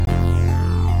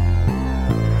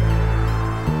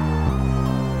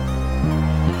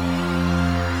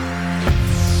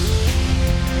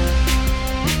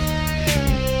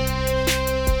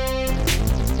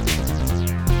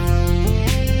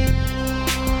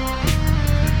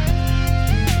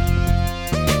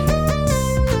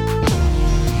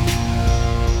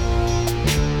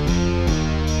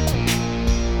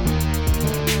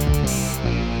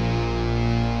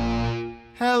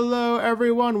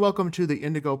everyone. Welcome to the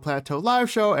Indigo Plateau live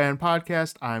show and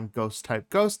podcast. I'm Ghost Type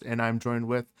Ghost, and I'm joined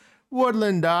with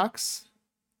Woodland Docs.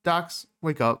 Docs,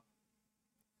 wake up.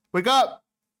 Wake up!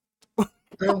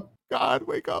 Oh, God,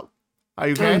 wake up. Are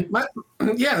you okay?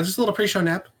 Yeah, just a little pre-show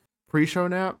nap. Pre-show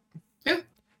nap? Yeah.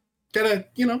 Gotta,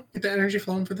 get the energy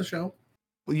flowing for the show.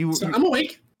 I'm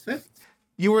awake. Yeah.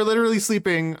 You were literally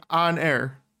sleeping on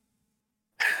air.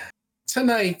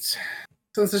 Tonight,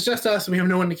 since it's just us and we have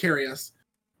no one to carry us,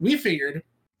 we figured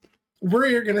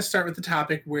we're going to start with the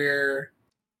topic where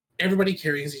everybody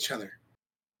carries each other.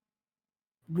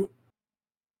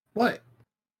 What?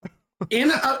 In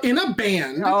a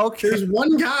band, Okay. There's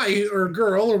one guy or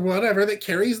girl or whatever that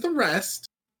carries the rest.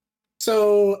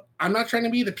 So I'm not trying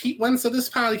to be the Pete Wentz of this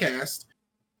podcast.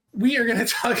 We are going to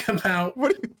talk about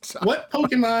what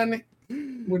Pokemon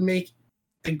would make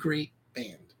a great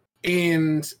band.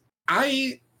 And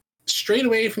I strayed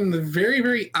away from the very,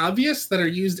 very obvious that are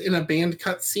used in a band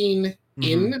cutscene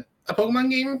in a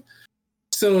Pokemon game.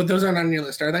 So those aren't on your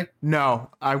list, are they? No,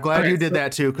 I'm glad you did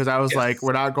that too, because I was like,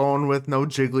 we're not going with no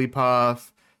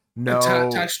Jigglypuff, no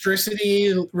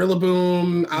Toxtricity,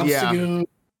 Rillaboom, Obstagoon. Yeah.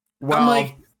 Well, I'm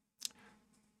like,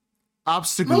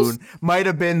 Obstagoon might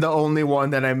have been the only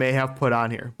one that I may have put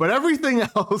on here, but everything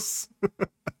else.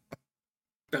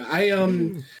 I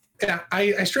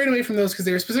strayed away from those because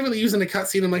they were specifically using the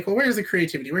cutscene. I'm like, well, where's the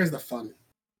creativity? Where's the fun?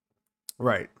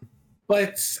 Right.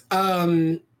 But I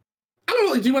don't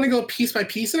know. Do you want to go piece by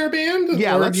piece in our band?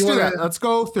 Yeah, let's do that. Let's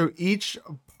go through each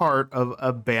part of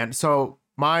a band. So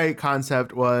my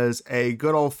concept was a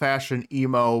good old-fashioned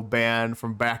emo band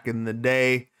from back in the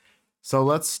day. So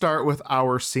let's start with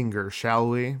our singer, shall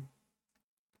we?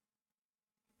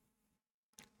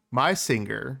 My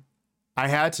singer, I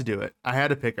had to do it. I had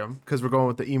to pick him because we're going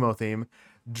with the emo theme.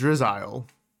 Drizzile.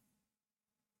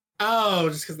 Oh,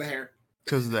 just because of the hair.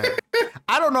 Because of the hair.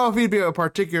 I don't know if he'd be a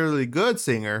particularly good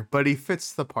singer, but he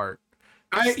fits the part.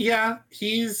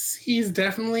 He's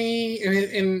definitely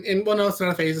in well, no, it's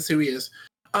not a phase. It's who he is.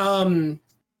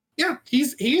 He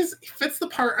fits the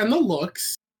part and the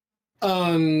looks.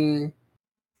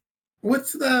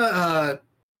 What's the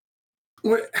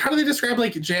how do they describe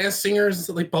like jazz singers?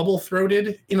 Like bubble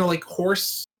throated, like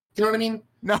hoarse. You know what I mean?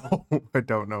 No, I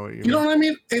don't know what you mean. You know what I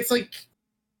mean? It's like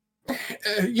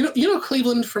you know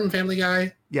Cleveland from Family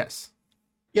Guy. Yes.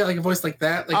 Yeah, like a voice like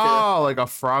that. Like a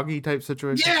froggy type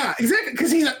situation. Yeah, exactly.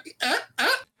 Because he's a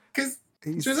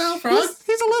frog.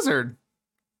 He's a lizard.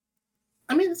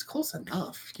 I mean, it's close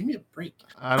enough. Give me a break.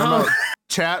 I don't know.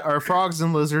 Chat, are frogs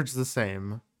and lizards the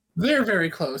same? They're very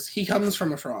close. He comes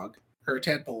from a frog or a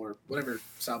tadpole or whatever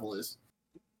Sobble is.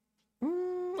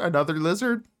 Another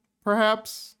lizard,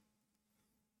 perhaps.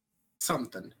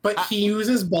 Something, but he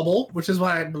uses bubble, which is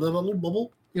why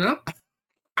bubble.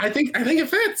 I think it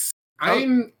fits.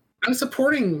 I'm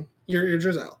supporting your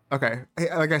Drizzile. Okay,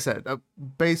 like I said,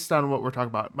 based on what we're talking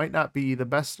about, it might not be the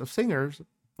best of singers,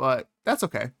 but that's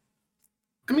okay.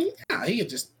 I mean, yeah, he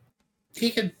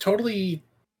could totally.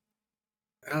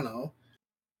 I don't know,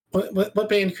 what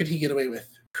band could he get away with?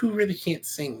 Who really can't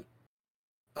sing?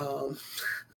 A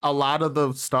lot of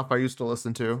the stuff I used to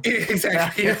listen to.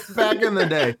 Exactly. Back in the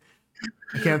day.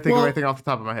 I can't think of anything off the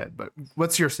top of my head, but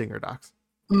what's your singer, Docs?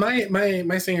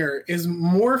 My singer is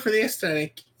more for the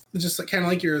aesthetic, just kind of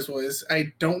like yours was.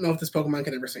 I don't know if this Pokemon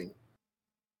could ever sing,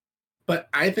 but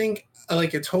I think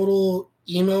like a total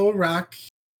emo rock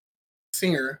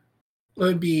singer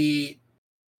would be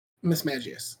Miss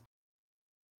Magius.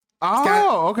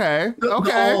 Oh, okay. The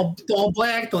all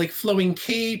black, the like flowing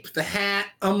cape, the hat.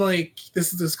 I'm like,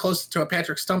 this is as close to a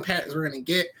Patrick Stump hat as we're gonna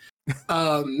get.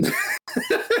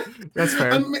 That's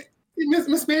fair.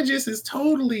 Miss Magius is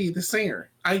totally the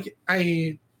singer. I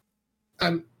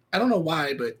don't know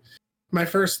why, but my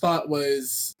first thought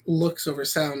was looks over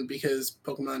sound because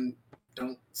Pokemon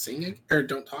don't sing or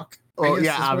don't talk. Well,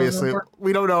 yeah, obviously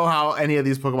we don't know how any of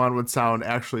these Pokemon would sound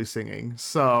actually singing,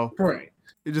 so right.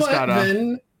 You just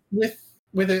then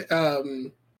with it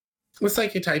with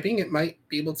psychic typing, it might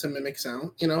be able to mimic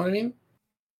sound. You know what I mean?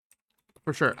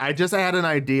 For sure. I just had an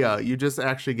idea. You just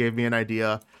actually gave me an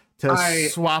idea to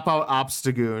swap out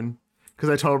Obstagoon because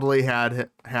I totally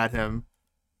had him.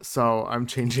 So I'm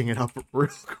changing it up real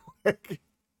quick.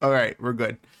 All right, we're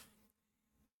good.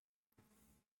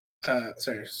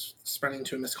 Sorry, running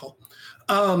into a missed call.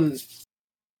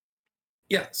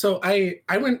 Yeah, so I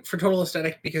went for total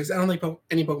aesthetic because I don't think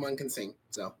any Pokemon can sing.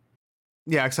 So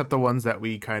yeah, except the ones that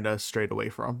we kind of strayed away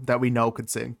from that we know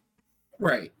could sing.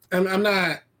 Right. I'm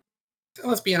not.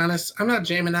 Let's be honest. I'm not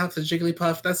jamming out to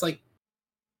Jigglypuff. That's like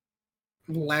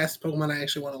the last Pokemon I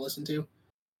actually want to listen to.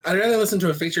 I'd rather listen to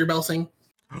a Victory Bell sing.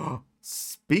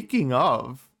 Speaking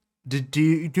of, Do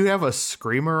you have a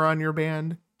screamer on your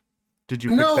band? Did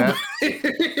you pick No, that?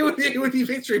 it would be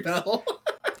Victory Bell.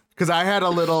 Because I had a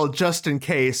little just in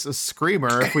case a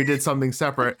screamer if we did something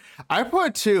separate. I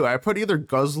put two. I put either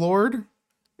Guzzlord,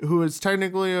 who is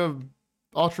technically a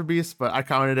Ultra Beast, but I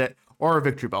counted it, or a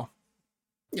Victory Bell.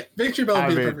 Yeah, Victory Bell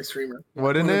would be the perfect screamer.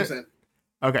 Wouldn't 100%. It?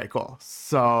 Okay, cool.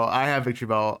 So I have Victory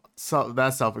Bell. So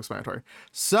that's self-explanatory.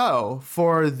 So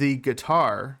for the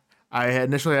guitar, I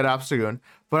initially had Obstagoon,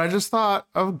 but I just thought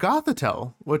of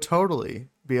Gothitelle would totally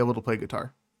be able to play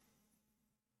guitar.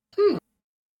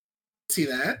 See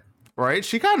that? Right?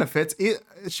 She kind of fits.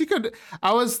 She could.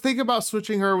 I was thinking about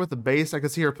switching her with the bass. I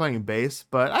could see her playing bass,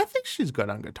 but I think she's good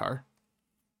on guitar.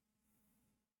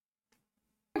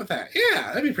 With that, yeah,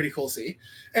 that'd be pretty cool. See,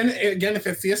 and again, if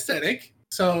it's the aesthetic,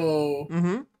 so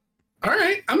all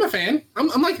right, I'm a fan.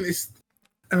 I'm liking this.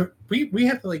 We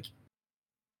have to like,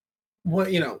 what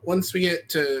once we get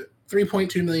to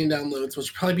 3.2 million downloads,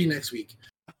 which will probably be next week.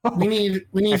 We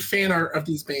need fan art of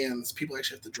these bands. People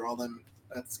actually have to draw them.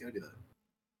 That's gonna be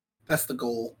that's the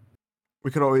goal.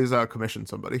 We could always commission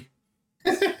somebody.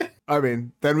 I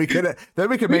mean, then we could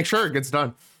make sure it gets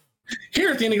done. Here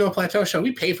at the Indigo Plateau Show,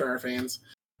 we pay for our fans.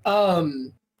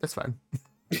 That's fine.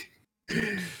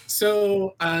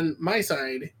 So on my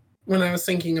side, when I was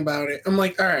thinking about it, I'm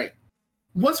like, all right,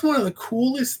 what's one of the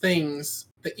coolest things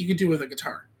that you could do with a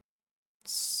guitar?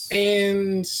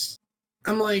 And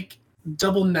I'm like,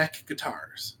 double neck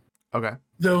guitars. Okay.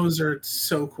 Those are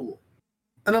so cool.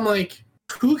 And I'm like,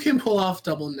 who can pull off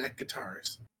double neck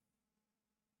guitars?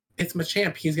 It's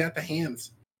Machamp. He's got the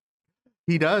hands.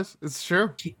 He does. It's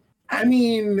true. I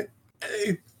mean,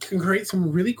 it can create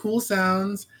some really cool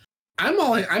sounds.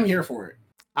 I'm here for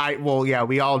it.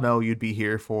 We all know you'd be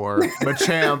here for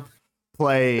Machamp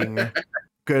playing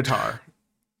guitar.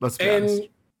 Let's be honest.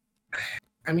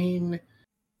 I mean,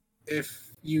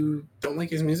 if you don't like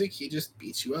his music, he just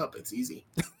beats you up. It's easy.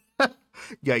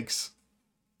 Yikes.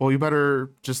 Well, you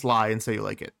better just lie and say you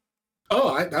like it.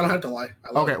 Oh, I don't have to lie.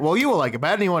 Okay, well, you will like it,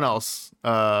 but anyone else,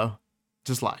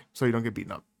 just lie so you don't get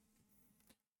beaten up.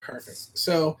 Perfect.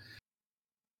 So,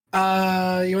 you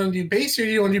want to do bass or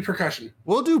do you want to do percussion?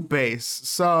 We'll do bass.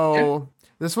 So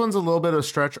This one's a little bit of a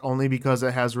stretch only because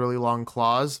it has really long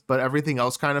claws, but everything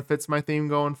else kind of fits my theme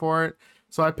going for it.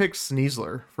 So I picked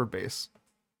Sneasler for bass.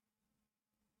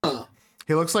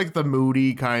 He looks like the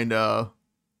moody kind of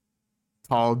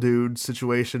tall dude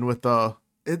situation with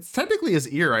it's technically his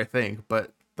ear, I think,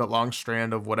 but the long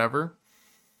strand of whatever.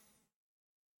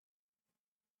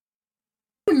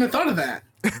 I wouldn't have thought of that.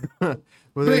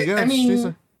 Well, there you go. I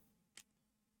mean,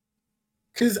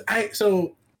 because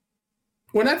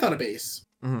when I thought of bass,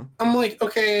 I'm like,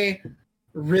 okay,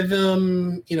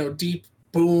 rhythm, deep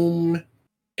boom,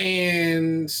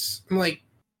 and I'm like,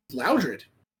 Loudred.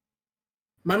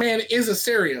 My man is a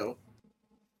stereo.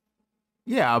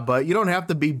 Yeah, but you don't have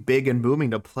to be big and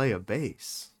booming to play a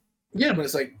bass. Yeah, but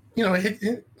it's like, when I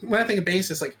think of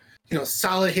bass, it's like,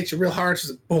 solid, hits you real hard, it's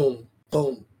just like boom,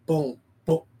 boom, boom,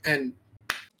 boom. And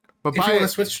if you want to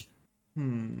switch,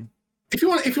 if you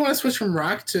want to switch from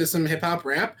rock to some hip hop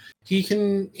rap, he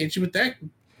can hit you with that.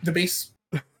 The bass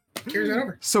carries that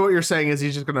over. So what you're saying is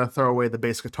he's just gonna throw away the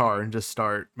bass guitar and just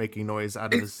start making noise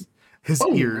out of his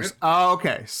ears. Oh,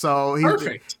 okay. So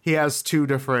he has two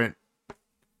different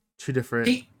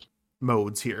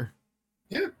modes here.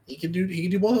 Yeah, he can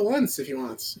do both at once if he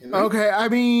wants. Okay, I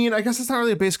mean, I guess it's not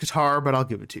really a bass guitar, but I'll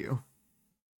give it to you.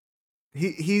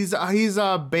 He's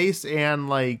bass and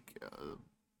like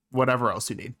whatever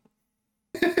else you need.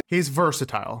 He's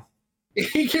versatile.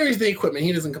 He carries the equipment.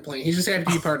 He doesn't complain. He's just happy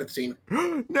to be part of the team.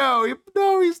 No,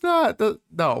 he's not.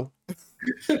 No.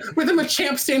 With him, a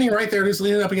champ standing right there, just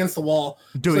leaning up against the wall,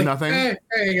 doing nothing.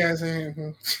 Hey guys.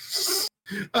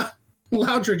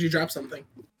 Loudred, you dropped something.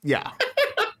 Yeah,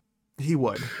 he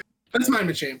would. That's my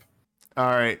Machamp.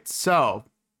 All right, so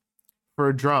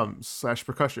for drums /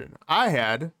 percussion, I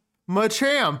had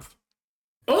Machamp.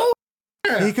 Oh,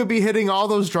 yeah. He could be hitting all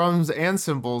those drums and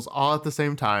cymbals all at the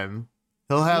same time.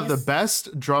 He'll have the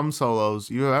best drum solos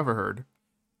you have ever heard.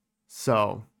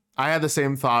 So I had the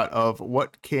same thought of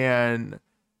what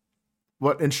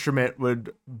instrument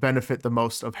would benefit the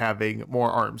most of having more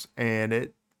arms, and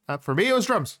for me it was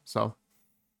drums. So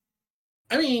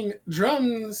I mean,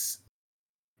 drums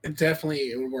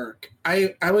definitely would work.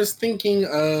 I was thinking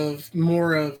of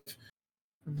more of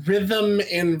rhythm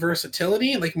and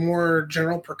versatility, like more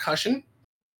general percussion.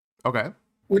 Okay.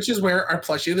 Which is where our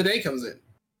plushie of the day comes in.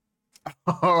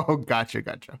 Oh, gotcha.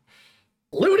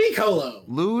 Ludicolo.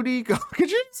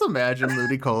 Could you just imagine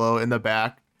Ludicolo in the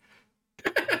back?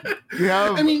 You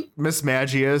have Miss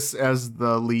Magius as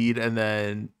the lead, and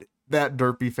then that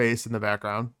derpy face in the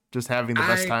background, just having the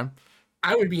best time.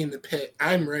 I would be in the pit.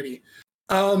 I'm ready.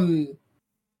 I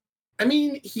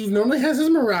mean, he normally has his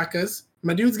maracas.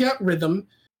 My dude's got rhythm.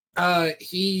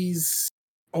 He's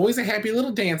always a happy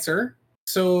little dancer.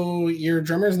 So your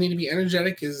drummers need to be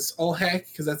energetic as all heck,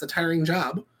 because that's a tiring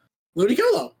job.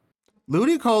 Ludicolo.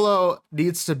 Ludicolo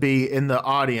needs to be in the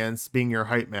audience being your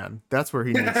hype man. That's where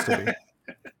he needs to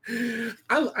be.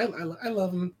 I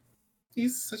love him.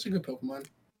 He's such a good Pokemon.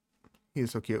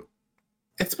 He's so cute.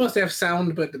 It's supposed to have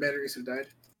sound, but the batteries have died.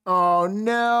 Oh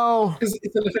no!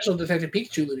 It's an official Detective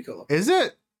Pikachu Ludicolo. Is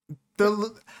it?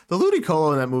 The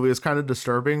Ludicolo in that movie is kind of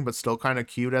disturbing, but still kind of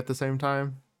cute at the same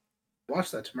time.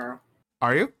 Watch that tomorrow.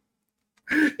 Are you?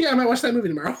 Yeah, I might watch that movie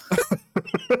tomorrow.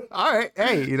 All right.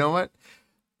 Hey, you know what?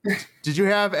 Did you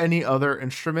have any other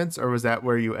instruments, or was that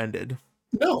where you ended?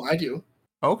 No, I do.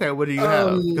 Okay, what do you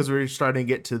have? Because we're starting to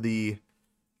get to the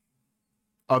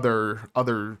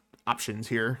other options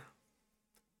here.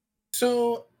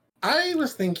 So I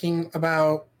was thinking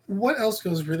about what else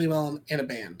goes really well in a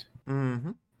band.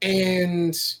 Mm-hmm.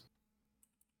 And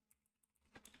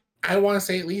I want to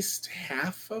say at least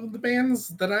half of the bands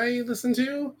that I listen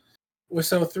to,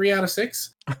 so 3 out of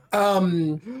 6,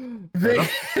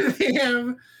 they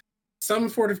have some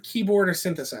sort of keyboard or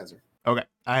synthesizer. Okay,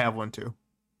 I have one too.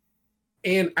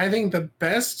 And I think the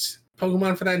best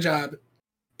Pokemon for that job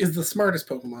is the smartest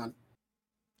Pokemon.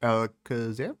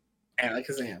 Alakazam?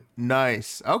 Alakazam.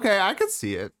 Nice. Okay, I could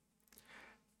see it.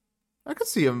 I could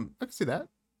see him. I could see that.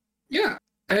 Yeah.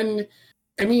 And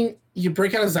I mean, you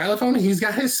break out a xylophone, he's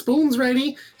got his spoons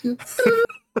ready.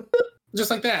 Just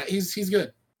like that. He's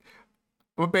good.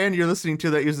 What band you're listening to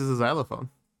that uses a xylophone?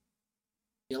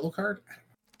 Yellow Card?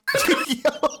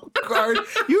 Yellow Card?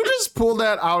 You just pulled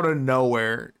that out of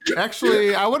nowhere.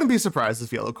 Actually, I wouldn't be surprised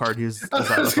if Yellow Card used a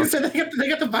xylophone. I was gonna say, they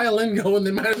got the violin going,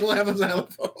 they might as well have a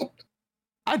xylophone.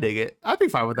 I dig it. I'd be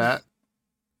fine with that.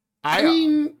 I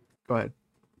mean... Go ahead.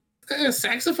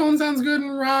 Saxophone sounds good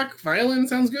in rock. Violin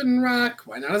sounds good in rock.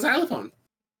 Why not a xylophone?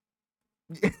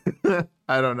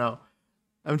 I don't know.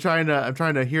 I'm trying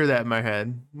to hear that in my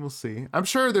head. We'll see. I'm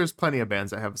sure there's plenty of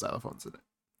bands that have xylophones in it.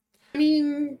 I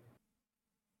mean,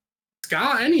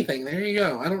 ska, anything. There you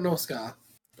go. I don't know ska.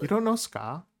 You don't know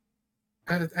ska?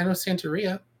 I know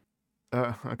Santeria.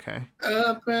 Okay.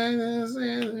 Up in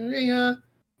Santeria,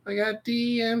 I got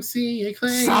DMC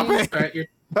acclaim. Stop it! All right,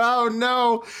 oh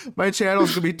no, my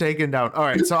channel's gonna be taken down. All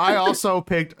right, so I also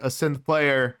picked a synth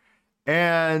player,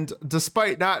 and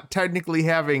despite not technically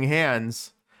having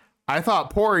hands, I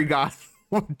thought Porygon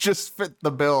would just fit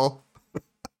the bill.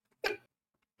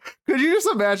 Could you just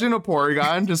imagine a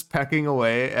Porygon just pecking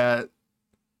away at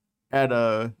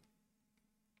a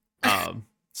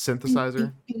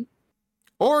synthesizer?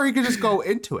 Or he could just go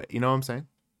into it, you know what I'm saying?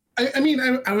 I mean,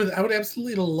 I would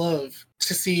absolutely love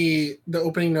to see the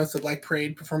opening notes of Like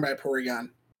Parade performed by Porygon.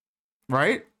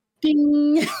 Right?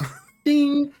 Ding,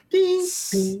 ding, ding,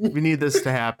 ding. We need this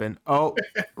to happen. Oh,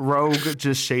 Rogue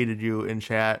just shaded you in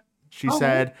chat. She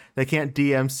said they can't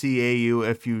DMCA you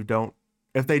if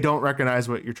they don't recognize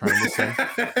what you're trying to say.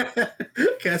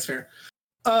 Okay, that's fair.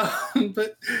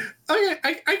 But okay,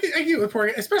 I get with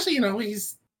Porygon, especially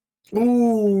he's.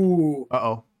 Ooh.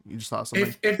 Uh-oh. You just lost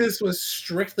something. If this was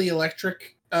strictly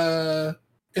electric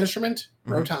instrument,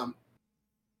 Rotom.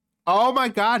 Oh my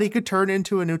god, he could turn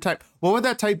into a new type. What would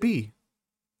that type be?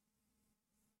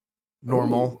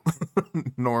 Normal.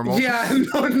 Normal. Yeah,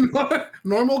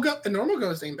 normal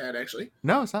ghost ain't bad actually.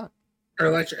 No, it's not. Or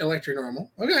electric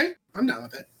normal. Okay, I'm down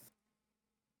with it.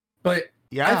 But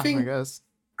yeah, I guess.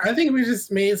 I think we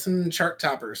just made some chart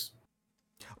toppers.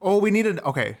 Oh, we needed.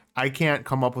 Okay, I can't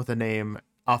come up with a name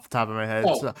off the top of my head.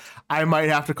 So I might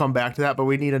have to come back to that, but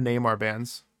we need to name our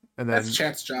bands. And then that's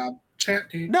Chat's job.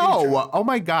 Chat, dude. No. Oh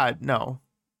my god, no.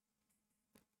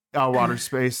 Water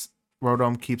Space.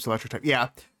 Rotom keeps electric type. Yeah.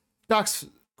 Doc's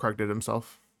corrected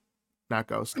himself. Not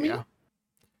Ghost. I mean, yeah.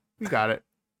 You got it.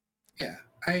 Yeah.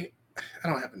 I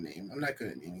don't have a name. I'm not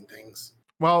good at naming things.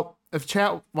 Well, if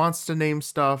chat wants to name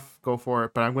stuff, go for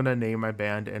it. But I'm going to name my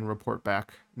band and report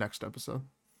back next episode.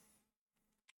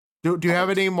 Do you have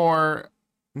any more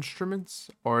instruments,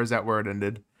 or is that where it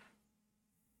ended?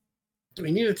 Do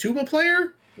we need a tuba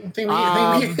player?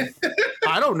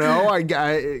 I don't know.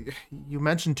 You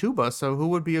mentioned tuba, so who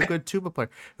would be a good tuba player?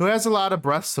 Who has a lot of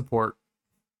breath support?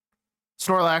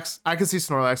 Snorlax. I could see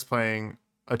Snorlax playing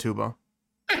a tuba.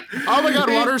 Oh my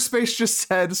god, Water Space just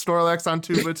said Snorlax on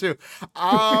tuba too.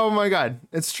 Oh my god,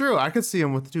 it's true. I could see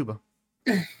him with the tuba.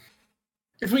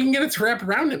 If we can get it to wrap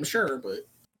around him, sure, but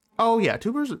oh yeah,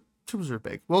 tuba's tubas are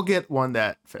big. We'll get one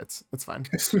that fits. It's fine.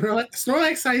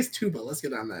 Snorlax size tuba. Let's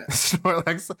get on that.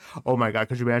 Snorlax. Oh my god,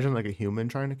 could you imagine like a human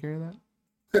trying to carry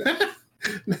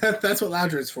that? That's what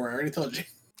Loudred's for. I already told you.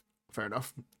 Fair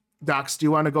enough. Docs, do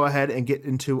you want to go ahead and get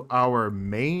into our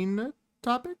main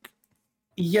topic?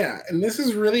 Yeah, and this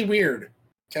is really weird.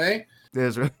 Okay. It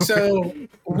is really so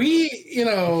weird.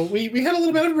 we had a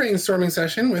little bit of a brainstorming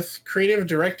session with creative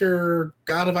director,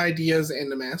 God of Ideas,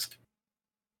 and the Mask,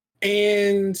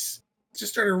 and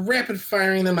just started rapid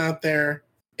firing them out there.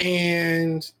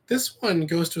 And this one,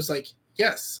 Ghost was like,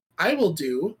 "Yes, I will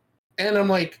do," and I'm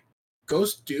like,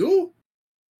 "Ghost, do?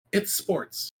 It's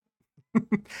sports."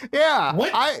 Yeah.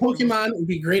 What Pokemon would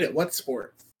be great at what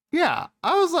sport? Yeah,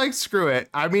 I was like, screw it.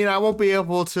 I mean, I won't be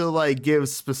able to like give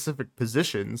specific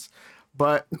positions,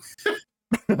 but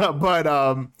but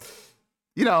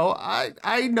you know,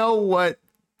 I know what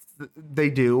they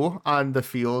do on the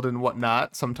field and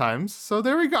whatnot sometimes. So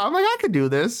there we go. I'm like, I could do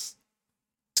this.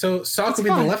 So Sawk would be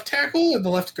the left tackle or the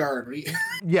left guard?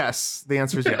 Yes, the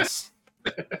answer is yes.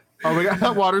 Oh, we got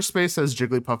that water space says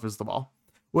Jigglypuff is the ball,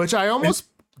 which I almost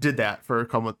did that for a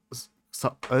couple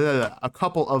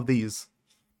of these.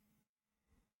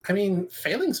 I mean,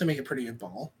 Phalanx would make a pretty good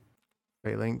ball.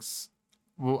 Phalanx.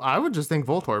 Well, I would just think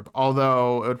Voltorb,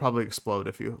 although it would probably explode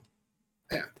if you.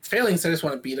 Yeah, Phalanx I just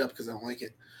want to beat up because I don't like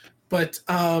it. But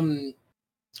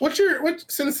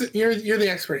since you're the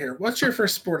expert here, what's your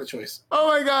first sport of choice? Oh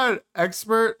my god,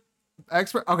 expert.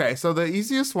 Okay, so the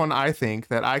easiest one I think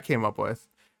that I came up with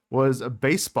was a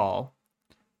baseball.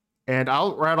 And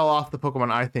I'll rattle off the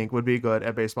Pokemon I think would be good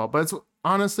at baseball, but it's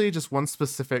honestly just one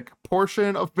specific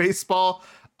portion of baseball,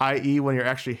 i.e. when you're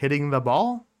actually hitting the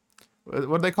ball. What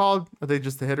are they called? Are they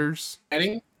just the hitters?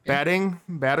 Batting?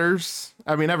 Batters?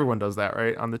 I mean, everyone does that,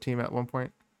 right? On the team at one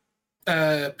point?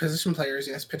 Position players,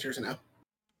 yes. Pitchers, no.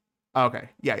 Okay.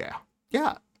 Yeah.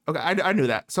 Okay, I knew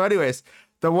that. So anyways,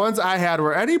 the ones I had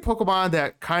were any Pokemon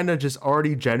that kind of just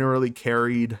already generally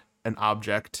carried an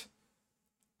object.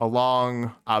 A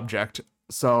long object.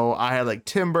 So I had like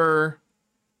Timber,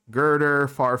 Girder,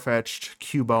 Farfetch'd,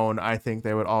 Cubone. I think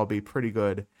they would all be pretty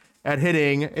good at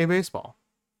hitting a baseball.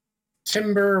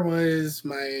 Timber was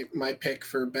my pick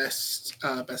for best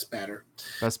batter.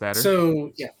 Best batter.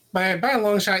 So yeah, by a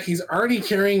long shot, he's already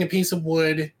carrying a piece of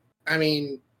wood. I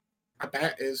mean, a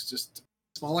bat is just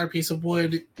a smaller piece of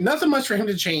wood. Nothing much for him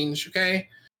to change. Okay,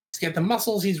 he's got the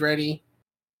muscles. He's ready.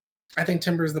 I think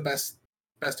Timber is the best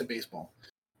at baseball.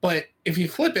 But if you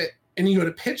flip it and you go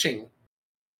to pitching,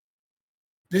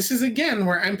 this is again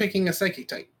where I'm picking a psychic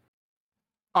type.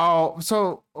 Oh,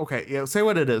 so okay, yeah. Say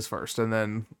what it is first, and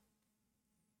then.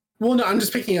 Well, no, I'm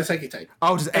just picking a psychic type.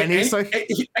 Oh, just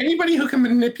anybody who can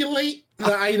manipulate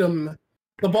the item,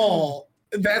 the ball.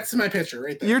 That's my pitcher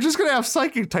right there. You're just gonna have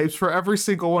psychic types for every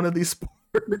single one of these sports.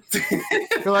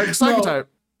 You're like psychic type.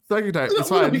 It's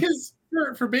fine. Because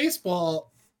for baseball.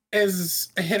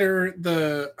 As a hitter,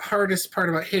 the hardest part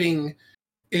about hitting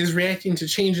is reacting to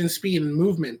change in speed and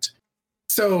movement.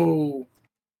 So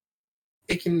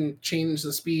it can change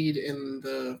the speed and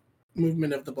the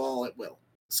movement of the ball at will.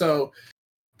 So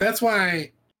that's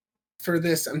why for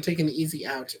this, I'm taking the easy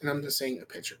out and I'm just saying a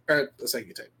pitcher or a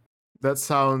psychic type. That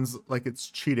sounds like it's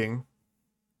cheating.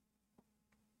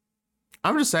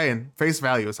 I'm just saying, face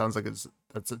value. It sounds like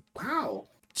that's a wow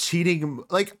cheating.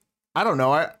 Like I don't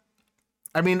know.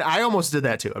 I mean, I almost did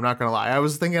that too. I'm not gonna lie. I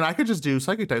was thinking I could just do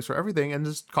psychic types for everything and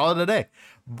just call it a day.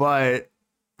 But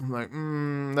I'm like,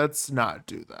 let's not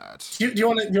do that. Do you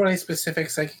want a specific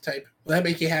psychic type? Will that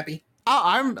make you happy?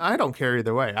 I don't care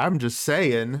either way. I'm just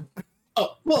saying.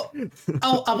 Oh well,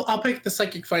 I'll pick the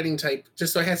psychic fighting type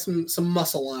just so I have some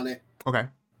muscle on it. Okay.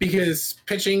 Because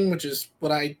pitching, which is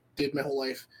what I did my whole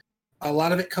life, a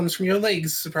lot of it comes from your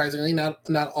legs. Surprisingly, not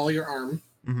all your arm.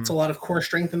 Mm-hmm. It's a lot of core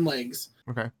strength and legs.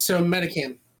 Okay. So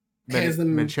Metacam has the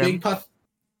big puff.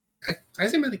 I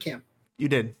say Metacam. You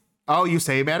did. Oh, you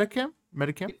say Metacam?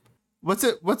 Metacam? What's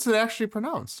it actually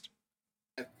pronounced?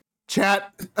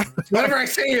 Chat. Whatever I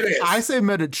say it is. I say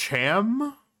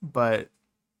Metacham, but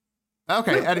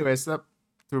okay. Anyways, that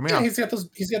threw me off. He's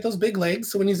got those big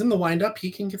legs, so when he's in the windup,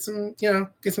 he can get some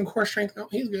core strength. Oh,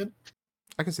 he's good.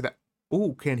 I can see that.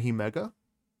 Oh, can he mega?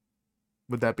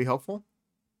 Would that be helpful?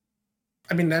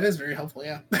 I mean, that is very helpful,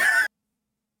 yeah.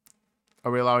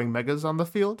 Are we allowing megas on the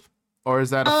field? Or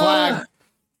is that a flag?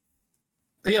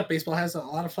 Yeah, baseball has a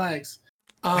lot of flags.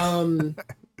 No,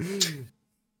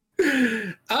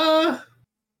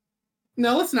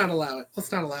 let's not allow it.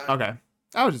 Okay.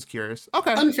 I was just curious.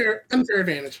 Okay. Unfair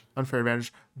advantage. Unfair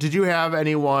advantage. Did you have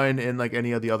anyone in like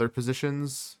any of the other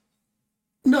positions?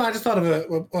 No, I just thought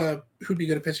of who'd be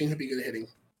good at pitching, who'd be good at hitting.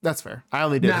 That's fair. I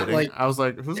only did Not hitting. like, I was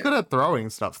like, who's good at throwing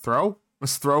stuff? Throw?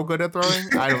 Was Throw good at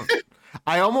throwing? I don't.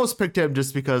 I almost picked him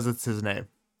just because it's his name.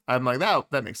 I'm like,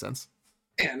 that makes sense.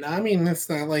 Yeah, no, I mean, it's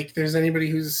not like there's anybody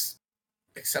who's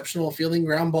exceptional fielding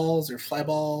ground balls or fly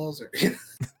balls or.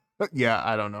 Yeah,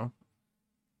 I don't know.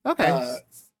 Okay.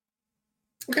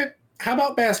 Okay. How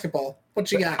about basketball?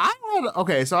 What you got?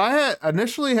 So I had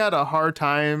initially had a hard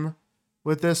time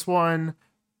with this one.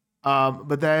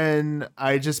 But then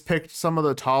I just picked some of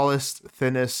the tallest,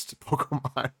 thinnest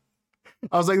Pokemon.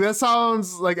 I was like, that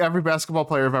sounds like every basketball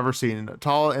player I've ever seen,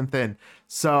 tall and thin.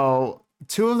 So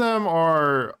 2 of them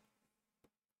are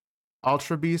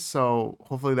Ultra Beasts, so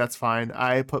hopefully that's fine.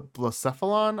 I put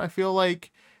Blacephalon, I feel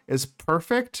like is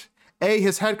perfect.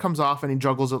 His head comes off and he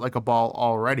juggles it like a ball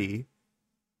already.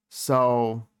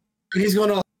 So he's going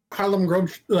to Harlem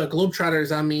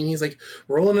Globetrotters on me. And he's like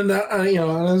rolling it,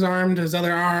 on his arm to his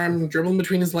other arm, dribbling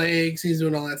between his legs. He's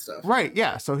doing all that stuff. Right,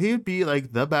 yeah. So he would be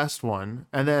like the best one.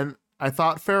 And then I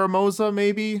thought Pheromosa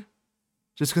maybe,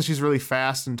 just because she's really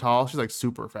fast and tall. She's like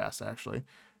super fast actually.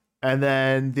 And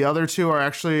then the other 2 are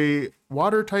actually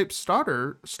water type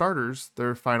starters.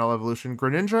 Their final evolution: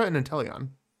 Greninja and Inteleon.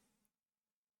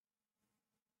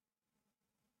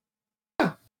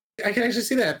 Yeah, I can actually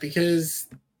see that because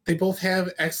they both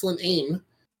have excellent aim.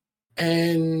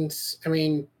 And I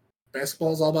mean,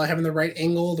 basketball is all about having the right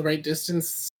angle, the right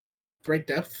distance, the right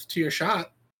depth to your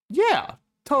shot. Yeah,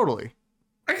 totally.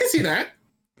 I can see that.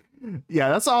 Yeah,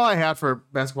 that's all I had for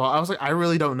basketball. I was like, I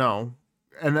really don't know.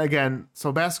 And again,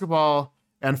 so basketball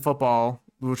and football,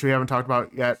 which we haven't talked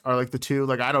about yet, are like the 2.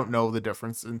 Like, I don't know the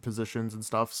difference in positions and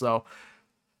stuff. So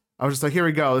I was just like, here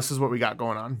we go. This is what we got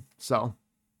going on. So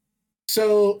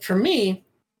for me,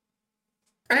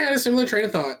 I had a similar train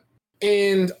of thought.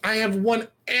 And I have one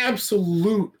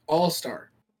absolute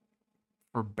all-star.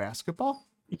 For basketball?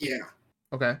 Yeah.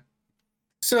 Okay.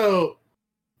 So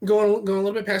going a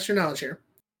little bit past your knowledge here.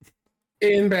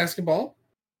 In basketball,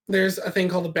 there's a thing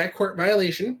called a backcourt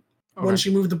violation. Okay. Once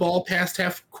you move the ball past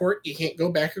half court, you can't go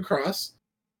back across.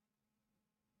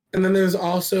 And then there's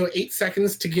also 8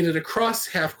 seconds to get it across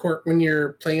half court when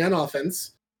you're playing on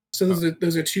offense. So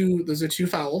those are two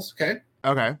fouls. Okay.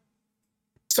 Okay.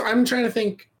 So I'm trying to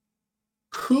think,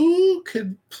 who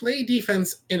could play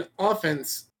defense and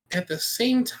offense at the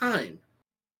same time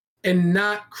and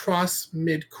not cross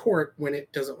mid-court when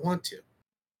it doesn't want to?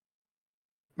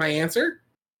 My answer?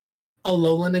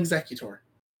 Alolan Executor.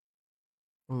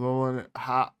 Alolan,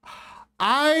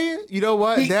 you know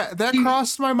what? That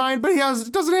crossed my mind, but he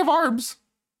doesn't have arms.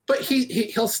 But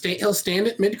he'll stand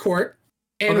at mid-court,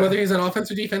 and whether he's on offense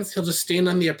or defense, he'll just stand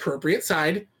on the appropriate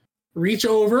side, reach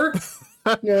over,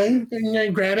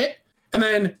 and grab it, and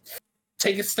then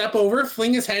take a step over,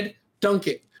 fling his head, dunk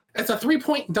it. That's a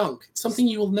 3-point dunk. It's something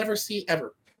you will never see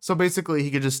ever. So basically,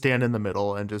 he could just stand in the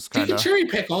middle and just kind of cherry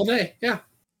pick all day. Yeah.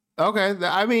 Okay.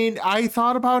 I mean, I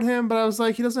thought about him, but I was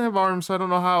like, he doesn't have arms, so I don't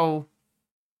know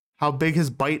how big his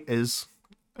bite is.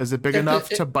 Is it big enough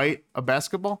to bite a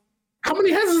basketball? How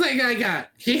many heads does that guy got?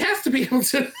 He has to be able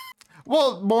to.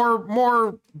 Well,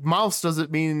 more mouths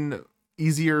doesn't mean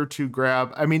easier to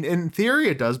grab. I mean, in theory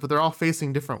it does, but they're all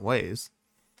facing different ways.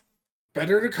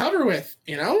 Better to cover with,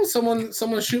 someone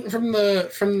shooting from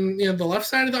the left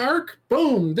side of the arc.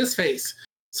 Boom, this face.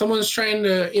 Someone's trying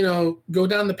to go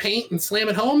down the paint and slam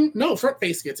it home. No, front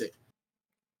face gets it.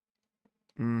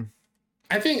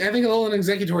 I think Alolan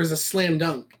Executor is a slam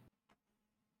dunk.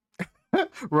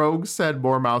 Rogue said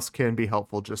more mouths can be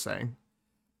helpful. Just saying.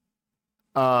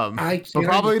 But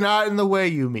probably not in the way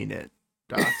you mean it,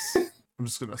 Docs. I'm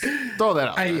just gonna throw that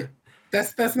out there.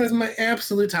 That's my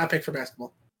absolute top pick for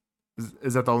basketball.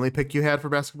 Is that the only pick you had for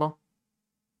basketball?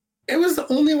 It was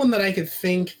the only one that I could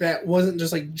think that wasn't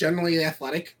just like generally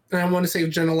athletic. And I want to say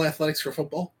general athletics for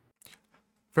football.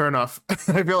 Fair enough. I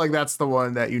feel like that's the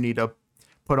one that you need to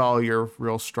put all your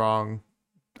real strong,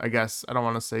 I guess, I don't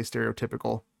want to say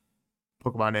stereotypical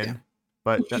Pokemon in,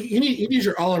 but you need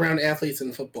your all around athletes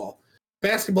in football.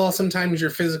 Basketball, sometimes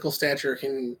your physical stature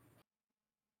can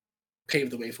pave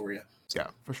the way for you. Yeah,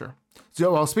 for sure.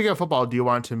 So, well, speaking of football, do you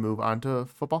want to move on to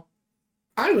football?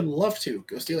 I would love to.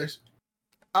 Go Steelers.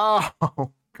 Oh,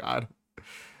 God.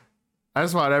 I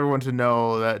just want everyone to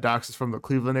know that Docs is from the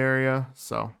Cleveland area,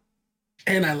 so.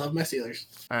 And I love my Steelers.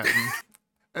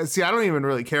 See, I don't even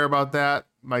really care about that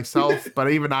myself,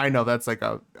 but even I know that's like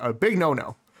a big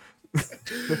no-no.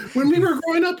 When we were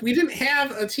growing up, we didn't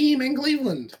have a team in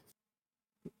Cleveland.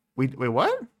 Wait,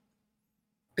 what?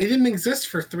 They didn't exist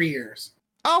for 3 years.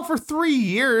 Oh, for 3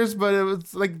 years, but it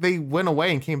was like they went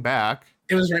away and came back.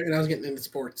 It was right when I was getting into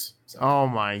sports. So. Oh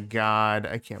my god,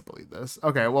 I can't believe this.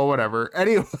 Okay, well, whatever.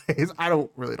 Anyways, I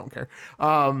don't care.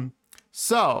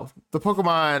 So the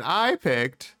Pokemon I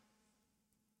picked,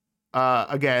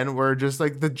 again, were just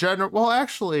like the general. Well,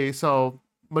 actually, so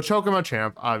Machoke and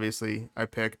Machamp, obviously, I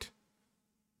picked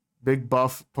big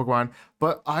buff Pokemon,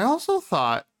 but I also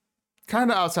thought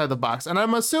kind of outside the box, and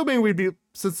I'm assuming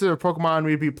since they're Pokemon,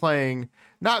 we'd be playing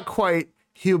not quite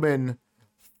human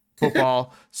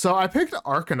football. So I picked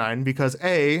Arcanine because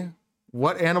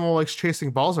what animal likes chasing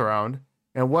balls around,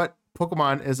 and what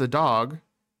Pokemon is a dog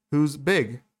who's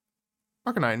big?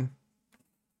 Arcanine.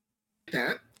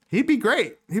 That He'd be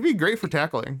great. He'd be great for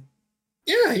tackling.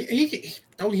 Yeah.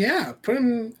 Oh yeah. Put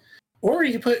him, or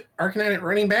you could put Arcanine at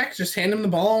running back. Just hand him the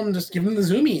ball and just give him the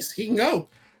zoomies. He can go.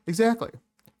 Exactly.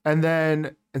 And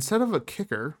then instead of a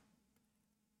kicker,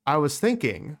 I was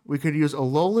thinking we could use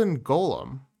Alolan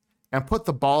Golem and put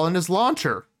the ball in his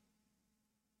launcher.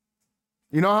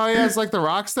 You know how he has like the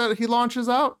rocks that he launches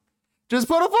out? Just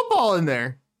put a football in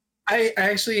there. I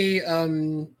actually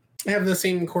have the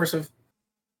same train of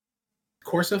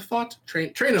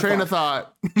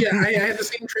thought. Yeah, I had the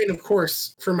same train of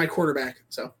course for my quarterback.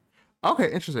 So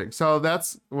okay, interesting. So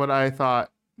that's what I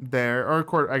thought there,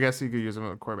 or I guess you could use him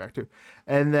as a quarterback too.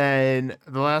 And then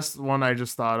the last one I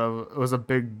just thought of was a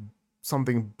big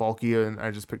something bulky, and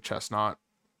I just picked Chestnut.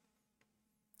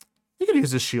 You could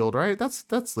use his shield, right?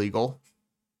 That's legal.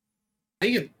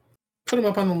 You could put him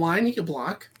up on the line. You could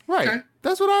block. Right. Okay.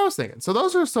 That's what I was thinking. So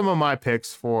those are some of my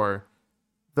picks for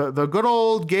the good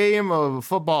old game of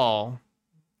football.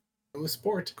 Go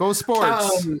sports.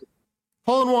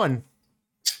 Hole in one.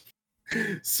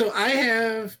 So I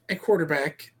have a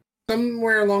quarterback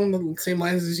somewhere along the same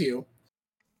lines as you.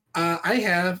 I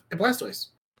have a Blastoise.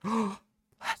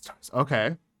 Blastoise.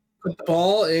 Okay. Put the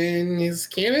ball in his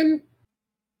cannon,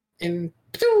 and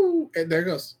there it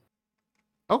goes.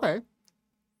 Okay.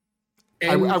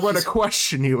 I want to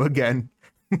question you again.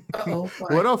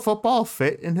 Would a football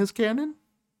fit in his cannon?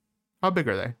 How big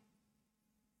are they?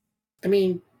 I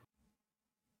mean,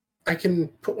 I can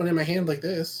put one in my hand like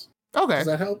this. Okay. Does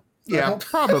that help?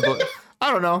 Probably.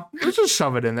 I don't know. Let's just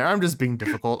shove it in there. I'm just being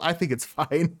difficult. I think it's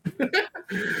fine.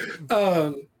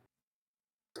 No,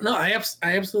 I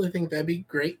absolutely think that'd be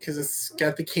great because it's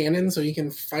got the cannon, so he can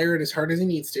fire it as hard as he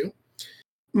needs to.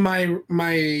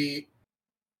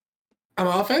 On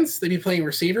offense, they'd be playing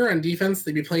receiver. On defense,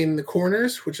 they'd be playing the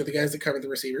corners, which are the guys that cover the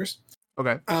receivers.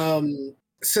 Okay.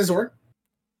 Scizor.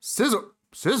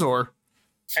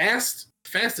 Fast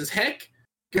as heck.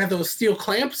 Got those steel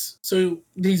clamps, so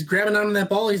he's grabbing onto that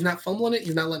ball. He's not fumbling it.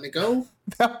 He's not letting it go.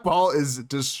 That ball is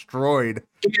destroyed.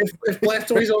 If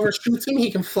Blastoise overshoots him,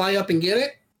 he can fly up and get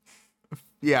it.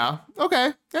 Yeah.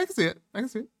 Okay. I can see it.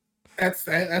 That's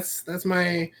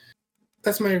my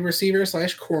receiver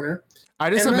 / corner. I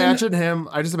just imagine him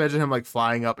like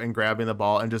flying up and grabbing the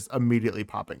ball and just immediately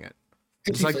popping it.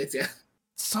 It's like, yeah.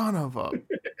 Son of a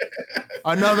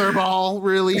another ball,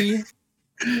 really?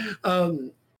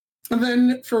 And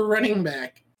then for running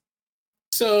back,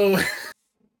 so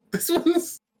this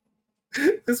one's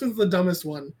the dumbest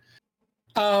one.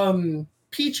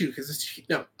 Pichu, because it's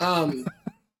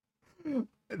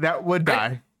that would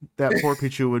die. That poor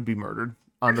Pichu would be murdered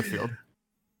on the field.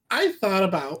 I thought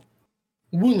about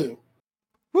Wooloo,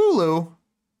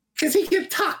 because he can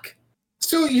tuck.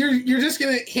 So you're just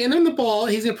gonna hand him the ball.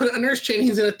 He's gonna put it under his chin.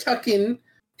 He's gonna tuck in.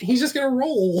 And he's just gonna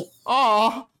roll.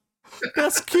 Oh,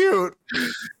 that's cute.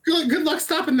 Good luck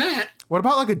stopping that. What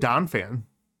about like a Donphan?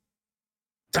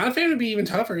 Donphan would be even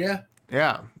tougher. Yeah.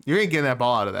 Yeah, you ain't getting that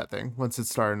ball out of that thing once it's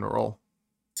starting to roll.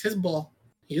 It's his ball.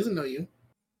 He doesn't know you.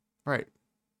 Right.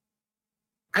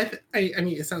 I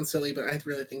mean, it sounds silly, but I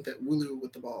really think that Wooloo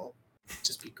with the ball would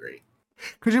just be great.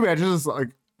 Could you imagine just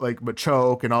like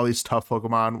Machoke and all these tough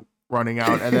Pokemon running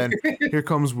out, and then here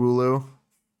comes Wooloo?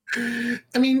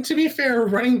 I mean, to be fair,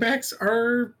 running backs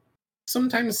are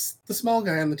sometimes the small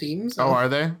guy on the team. So. Oh, are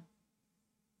they?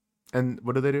 And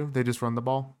what do? They just run the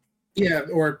ball? Yeah,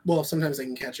 or well, sometimes they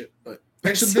can catch it, but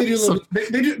actually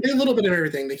they do a little bit of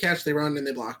everything. They catch, they run, and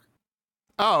they block.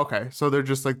 Oh, okay. So they're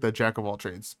just like the jack of all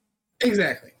trades.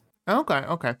 Exactly.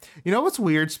 Okay. You know what's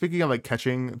weird? Speaking of like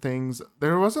catching things,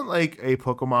 there wasn't like a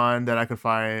Pokemon that I could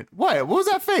find. What was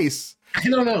that face? I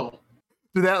don't know.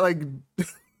 Did that like?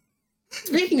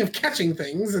 Speaking of catching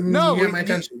things, and you get my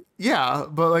attention. Yeah,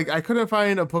 but like I couldn't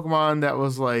find a Pokemon that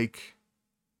was like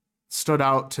stood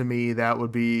out to me that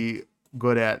would be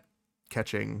good at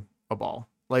catching a ball.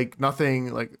 Like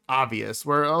nothing like obvious.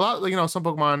 Where a lot, like, some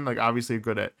Pokemon like obviously are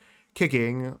good at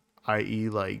kicking, i.e.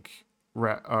 like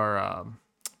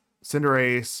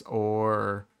Cinderace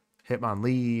or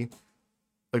Hitmonlee.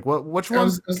 Like what? Which one? I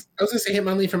was gonna say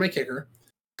Hitmonlee for my kicker.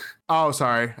 Oh,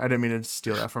 sorry, I didn't mean to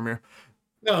steal that from you.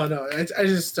 No, I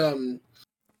just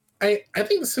I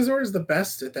think Scizor is the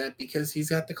best at that because he's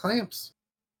got the clamps.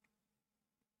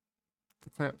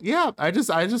 Yeah, I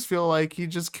just feel like he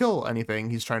just kill anything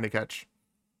he's trying to catch.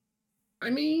 I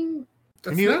mean,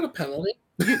 that's not a penalty.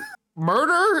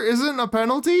 Murder isn't a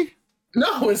penalty?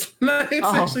 No, it's not. It's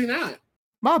actually not.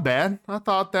 My bad. I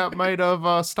thought that might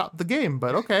have stopped the game,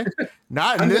 but okay.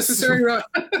 Not unnecessary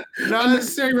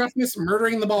unnecessary roughness,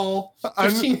 murdering the ball,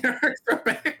 15 yards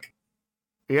back.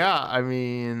 Yeah, I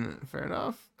mean, fair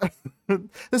enough.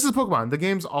 This is Pokemon. The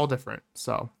game's all different,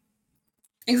 so.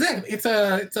 Exactly. It's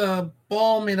a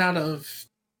ball made out of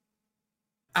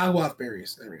agua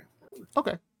berries. There we go.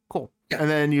 Okay, cool. Yeah. And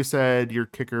then you said your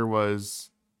kicker was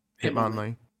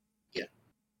Hitmonlee. Yeah.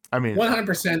 I mean,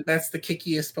 100%. That's the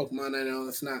kickiest Pokemon I know.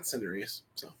 That's not Cinderace.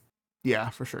 So. Yeah,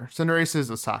 for sure. Cinderace is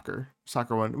a soccer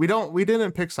one. We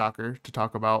didn't pick soccer to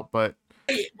talk about, but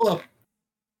well,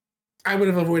 I would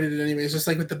have avoided it anyways. Just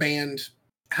like with the band,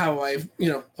 how I've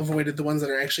avoided the ones that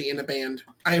are actually in a band.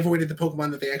 I avoided the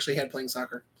Pokemon that they actually had playing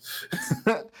soccer.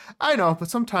 I know, but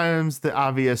sometimes the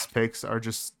obvious picks are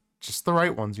just the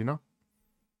right ones, you know.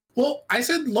 Well, I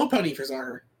said Lopunny for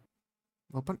soccer.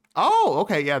 Oh,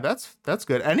 okay, yeah, that's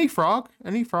good. Any frog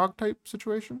type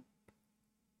situation?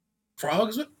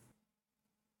 Frogs?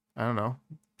 I don't know.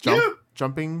 Yeah.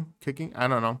 Jumping, kicking. I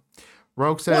don't know.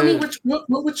 Rogue said. Well, I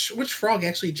mean, which frog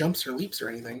actually jumps or leaps or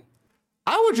anything?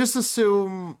 I would just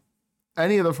assume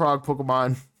any of the frog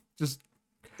Pokemon. Just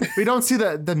we don't see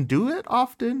them do it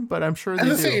often, but I'm sure they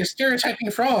do. Say you're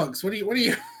stereotyping frogs. What do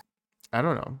you? I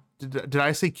don't know. Did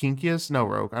I say kinkiest? No,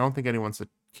 Rogue. I don't think anyone said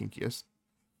kinkiest.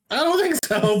 I don't think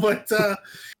so, but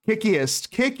kickiest,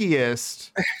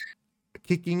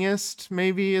 kickingest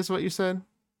maybe is what you said.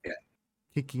 Yeah,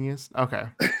 kickingest. Okay.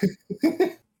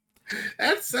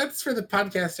 That's for the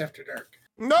podcast after dark.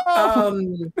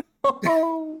 No.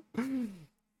 No.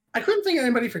 I couldn't think of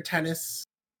anybody for tennis.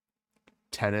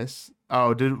 Tennis.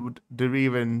 Oh, did we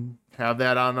even have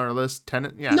that on our list?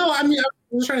 Tennis. Yeah. No, I mean I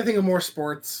was trying to think of more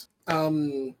sports.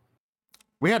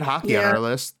 We had hockey on our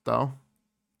list though.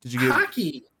 Did you get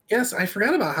hockey? Yes, I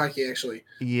forgot about hockey actually.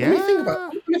 Yeah.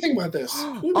 Let me think about this.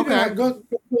 Okay. Go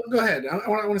ahead. I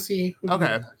want to see.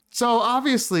 Okay. So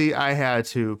obviously I had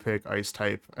to pick ice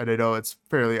type, and I know it's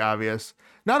fairly obvious.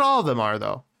 Not all of them are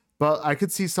though, but I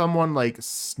could see someone like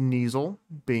Sneasel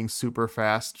being super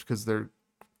fast because they're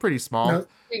pretty small. No,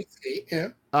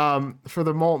 yeah. For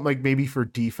the maybe for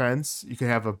defense, you could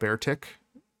have a Beartic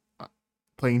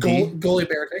playing goalie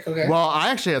Beartic. Okay. Well, I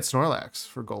actually had Snorlax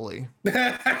for goalie.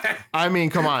 I mean,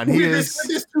 come on, this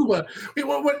tuba.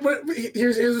 What?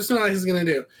 Here's what Snorlax is gonna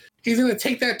do. He's gonna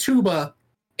take that tuba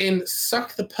and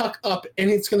suck the puck up, and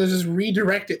it's gonna just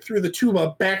redirect it through the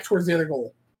tuba back towards the other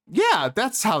goal. Yeah,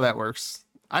 that's how that works.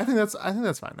 I think that's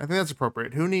fine. I think that's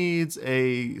appropriate. Who needs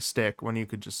a stick when you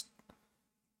could just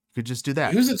do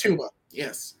that? Use a tuba.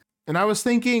 Yes. And I was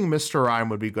thinking Mr. Rhyme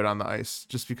would be good on the ice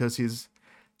just because he's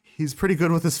pretty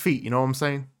good with his feet. You know what I'm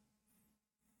saying?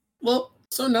 Well,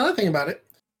 so another thing about it,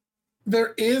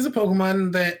 there is a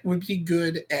Pokemon that would be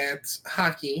good at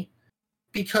hockey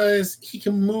because he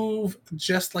can move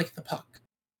just like the puck.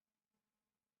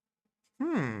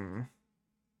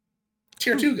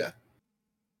 Tirtuga.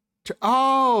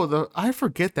 Oh, I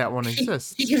forget that one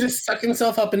exists. He can just suck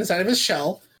himself up inside of his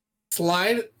shell,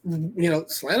 slide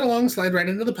right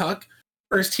into the puck,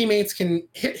 or his teammates can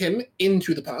hit him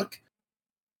into the puck.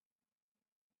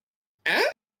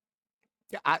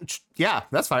 Yeah,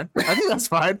 that's fine. I think that's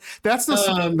fine. That's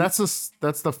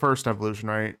the first evolution,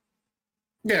 right?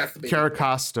 Yeah,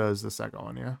 Caracosta is the second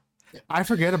one. Yeah, I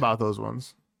forget about those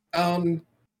ones.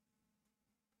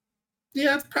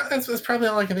 Yeah, that's probably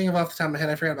all I can think of off the top of my head.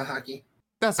 I forgot about hockey.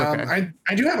 That's okay.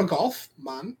 I do have a golf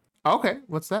mon. Okay,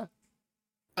 what's that?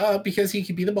 Because he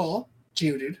could be the ball,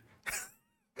 Geodude.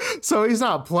 So he's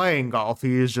not playing golf.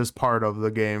 He is just part of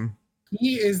the game.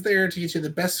 He is there to get you the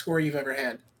best score you've ever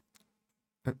had.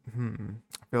 I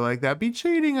feel like that'd be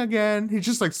cheating again. He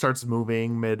just starts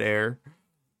moving midair.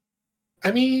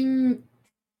 I mean,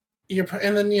 you could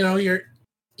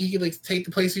take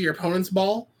the place of your opponent's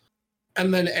ball,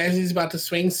 and then as he's about to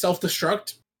swing,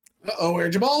 self-destruct.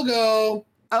 Where'd your ball go?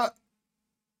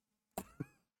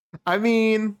 I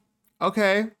mean,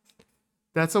 okay,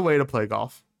 that's a way to play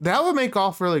golf. That would make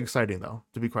golf really exciting, though,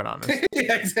 to be quite honest.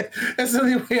 Yeah, exactly. That's the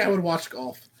only way I would watch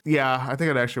golf. Yeah, I think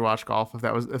I'd actually watch golf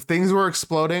if things were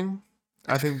exploding.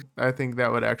 I think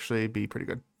that would actually be pretty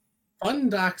good. Fun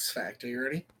docs fact. Are you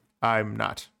ready? I'm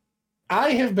not.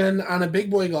 I have been on a big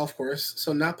boy golf course,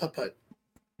 so not putt-putt.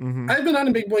 Mm-hmm. I've been on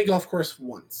a big boy golf course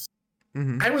once.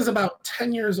 Mm-hmm. I was about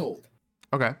 10 years old.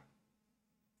 Okay.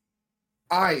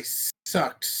 I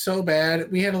sucked so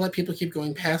bad. We had to let people keep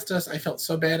going past us. I felt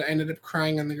so bad. I ended up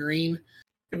crying on the green.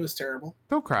 It was terrible.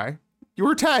 Don't cry. You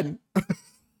were 10.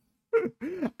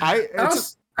 I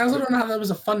also don't know how that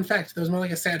was a fun fact. That was more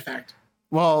like a sad fact.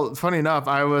 Well, funny enough,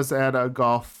 I was at a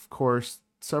golf course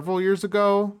several years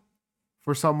ago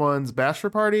for someone's bachelor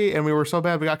party, and we were so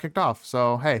bad we got kicked off.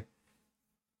 So, hey.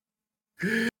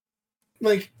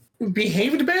 Like,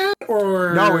 behaved bad,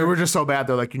 or... No, we were just so bad,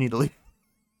 they're like, you need to leave.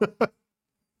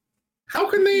 How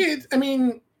can they... I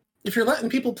mean, if you're letting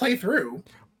people play through...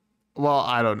 Well,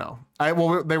 I don't know.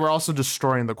 They were also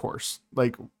destroying the course.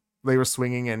 Like, they were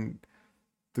swinging and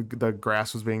the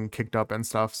grass was being kicked up and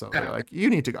stuff. So they're like, you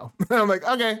need to go. I'm like,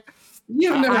 okay.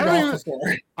 You've never golfed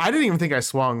before. I didn't even think I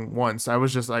swung once. I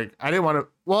was just like, I didn't want to.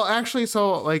 Well, actually,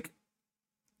 so like,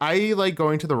 I like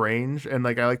going to the range and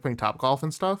like I like playing Topgolf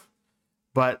and stuff.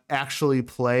 But actually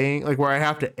playing, like where I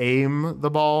have to aim the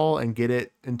ball and get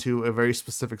it into a very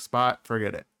specific spot,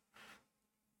 forget it.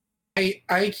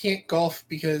 I can't golf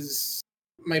because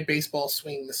my baseball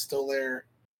swing is still there.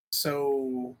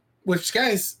 So, which,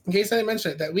 guys, in case I didn't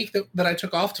mention it, that week that I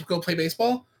took off to go play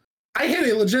baseball, I hit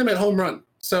a legitimate home run.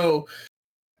 So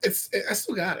I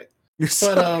still got it. You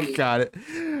got it.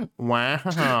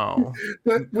 Wow.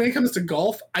 But when it comes to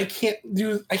golf, I can't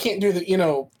do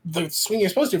the the swing you're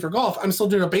supposed to do for golf. I'm still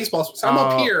doing a baseball swing. So I'm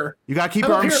up here. You gotta keep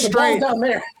your arms straight. The ball's down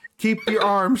there. Keep your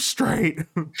arms straight.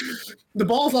 The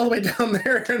ball's all the way down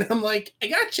there, and I'm like, I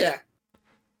gotcha.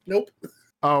 Nope.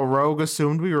 Oh, Rogue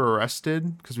assumed we were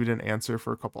arrested because we didn't answer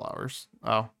for a couple hours.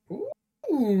 Oh.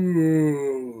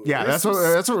 Ooh. Yeah, that's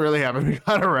what really happened. We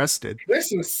got arrested. There's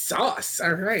some sauce.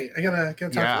 All right, I gotta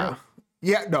talk to Rogue.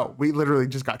 Yeah, no, we literally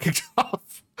just got kicked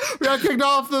off. We got kicked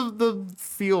off the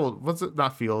field. What's it?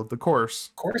 Not field, the course.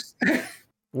 Course?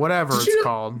 Whatever it's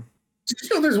called. Did you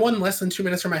know there's one less than 2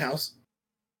 minutes from my house?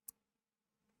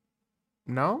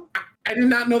 No? I did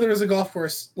not know there was a golf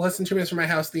course less than 2 minutes from my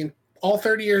house all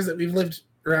 30 years that we've lived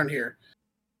around here.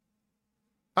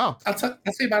 Oh. I'll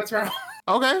say about it tomorrow.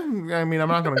 Okay. I mean, I'm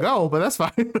not going to go, but that's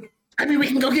fine. I mean, we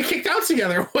can go get kicked out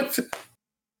together.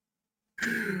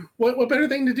 What better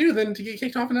thing to do than to get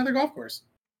kicked off another golf course?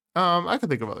 I could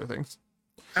think of other things.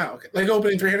 Oh, okay. Like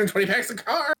opening 320 packs of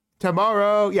car.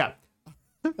 Tomorrow. Yeah.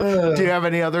 Do you have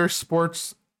any other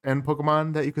sports and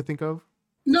Pokemon that you could think of?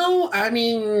 No, I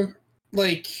mean,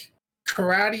 like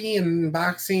karate and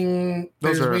boxing.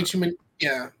 There's way too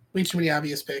many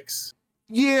obvious picks.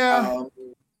 Yeah.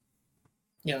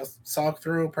 Sock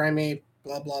throw, primate,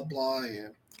 blah blah blah. Yeah.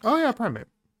 Oh yeah, primate.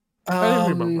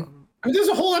 I mean, there's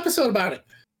a whole episode about it.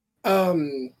 A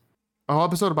whole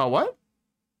episode about what?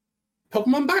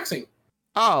 Pokemon boxing.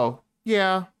 Oh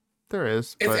yeah, there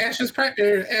is. It's Ash's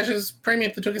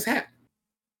primate that took his hat.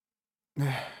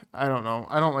 I don't know.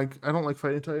 I don't like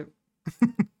fighting type.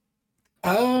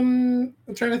 I'm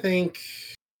trying to think.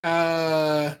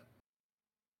 No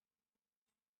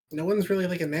one's really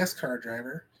like a NASCAR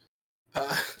driver.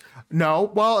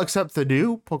 No, well, except the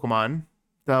new Pokemon,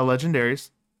 the legendaries.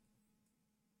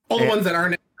 All the ones that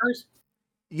aren't NASCARs?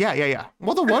 Yeah.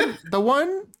 Well,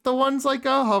 the one's like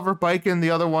a hover bike, and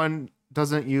the other one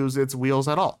doesn't use its wheels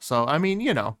at all. So, I mean,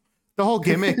 the whole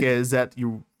gimmick is that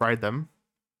you ride them.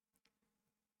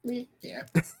 Yeah.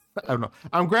 I don't know.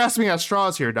 I'm grasping at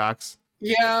straws here, Docs.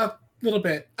 Yeah, a little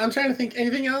bit. I'm trying to think.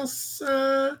 Anything else?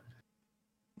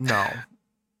 No.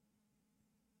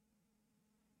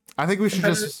 I think we should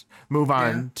just move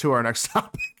on to our next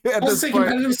topic. Let's say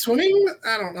competitive swimming?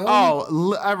 I don't know.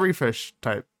 Oh, every fish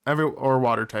type. Or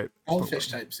water type. All the fish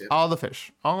types, yeah. All the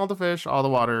fish, all the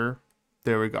water.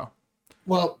 There we go.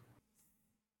 Well,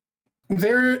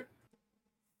 there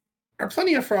are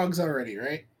plenty of frogs already,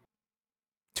 right?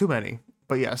 Too many,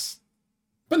 but yes.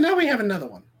 But now we have another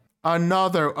one.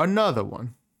 Another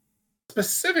one.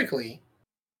 Specifically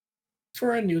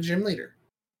for a new gym leader.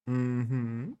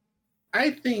 Mm-hmm.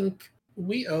 I think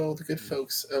we owe the good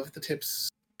folks of the Tips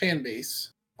fan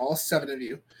base, all 7 of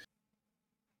you,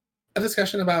 a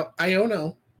discussion about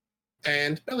Iono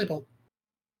and Bellybolt.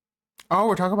 Oh,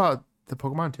 we're talking about the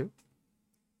Pokemon too?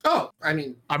 Oh, I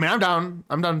mean, I'm down.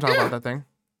 I'm down to talk about that thing.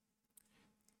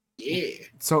 Yeah.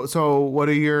 So what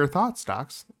are your thoughts,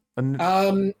 Docs?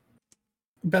 Bellybolt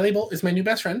is my new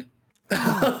best friend.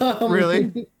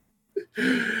 Really?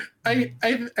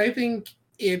 I think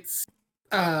it's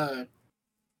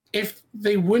if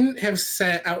they wouldn't have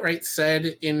outright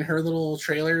said in her little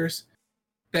trailers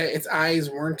that its eyes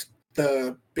weren't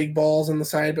the big balls on the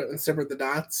side, but instead were the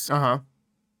dots. Uh-huh.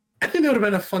 I think that would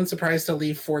have been a fun surprise to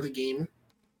leave for the game.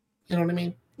 You know what I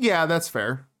mean? Yeah, that's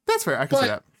fair. I can see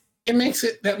that. It makes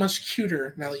it that much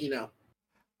cuter now that you know.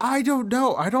 I don't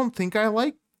know. I don't think I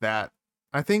like that.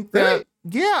 I think that, Really?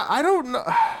 yeah, I don't know.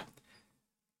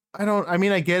 I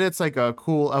mean, I get it's like a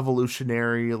cool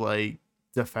evolutionary, like,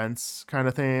 defense kind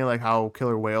of thing, like how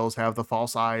killer whales have the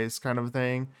false eyes kind of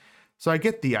thing. So I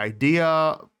get the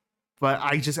idea, but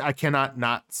I cannot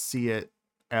not see it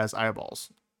as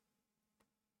eyeballs.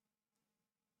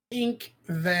 I think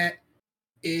that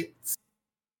it's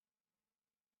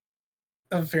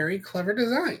a very clever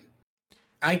design.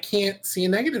 I can't see a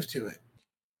negative to it.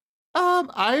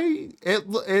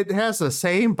 It has the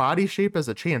same body shape as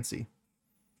a Chansey.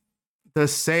 The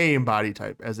same body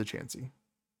type as a Chansey.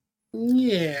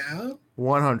 Yeah.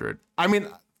 100. I mean,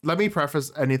 let me preface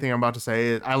anything I'm about to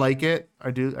say. I like it.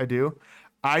 I do.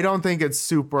 I don't think it's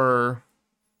super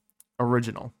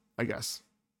original, I guess.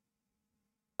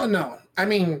 Oh no. I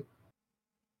mean,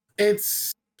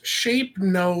 it's shape,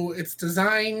 no. It's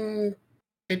design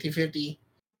 50-50.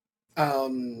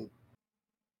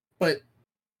 But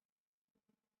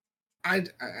I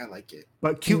like it.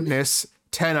 But cuteness,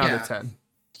 10 out of Yeah. 10.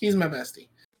 He's my bestie.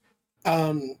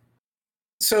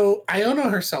 So Iono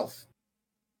herself.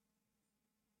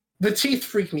 The teeth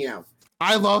freak me out.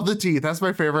 I love the teeth. That's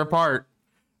my favorite part.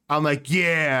 I'm like,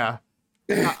 yeah.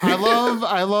 I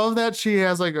love that she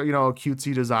has like a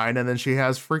cutesy design, and then she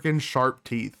has freaking sharp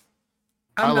teeth.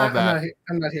 I love that.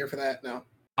 I'm not here for that. No.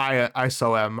 I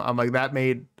so am. I'm like, that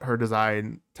made her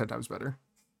design 10 times better.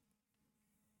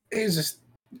 It's just,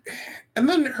 and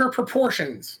then her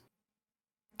proportions.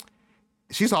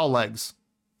 She's all legs.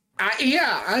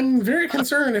 I'm very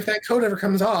concerned if that coat ever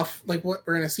comes off, like what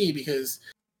we're gonna see, because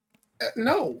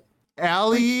no.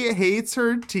 Allie hates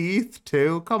her teeth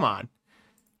too. Come on.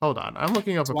 Hold on. I'm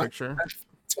looking up a picture. That's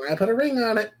why I put a ring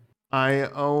on it. I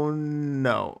own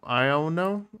knee.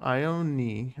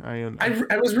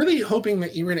 I was really hoping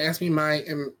that you were gonna ask me my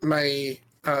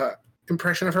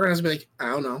impression of her, and I was gonna be like, I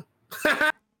don't know.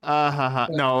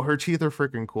 No, her teeth are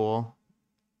freaking cool.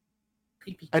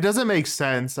 Creepy. It doesn't make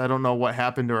sense. I don't know what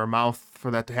happened to her mouth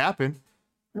for that to happen.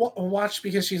 Watch,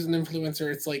 because she's an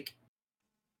influencer. It's like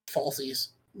falsies.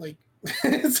 Like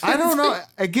I don't know.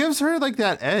 It gives her like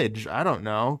that edge. I don't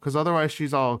know, because otherwise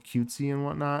she's all cutesy and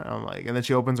whatnot. I'm like, and then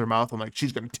she opens her mouth. I'm like,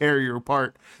 she's gonna tear you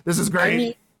apart. This is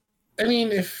great. I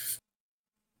mean, if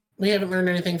we haven't learned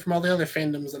anything from all the other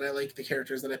fandoms that I like, the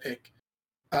characters that I pick,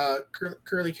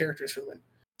 curly characters for win.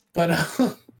 But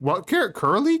what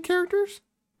curly characters?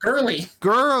 Girly.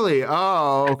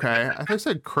 Oh, okay. I think I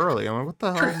said curly. I'm like, what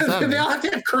the hell does that mean? They all have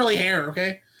to have curly hair,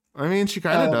 okay? I mean, she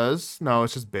kind of does. No,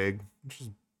 it's just big. It's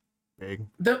just big.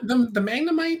 The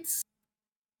Magnemites.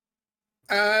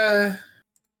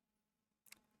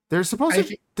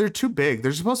 They're too big.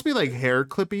 They're supposed to be like hair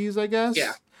clippies, I guess.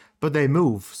 Yeah. But they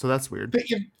move, so that's weird.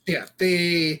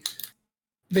 They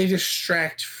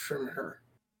distract from her.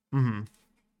 Mm-hmm.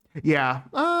 Yeah.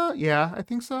 Yeah, I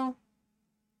think so.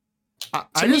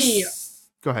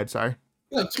 Go ahead, sorry.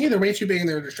 Well, to me, they're way too big and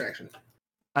they're a distraction.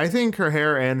 I think her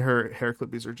hair and her hair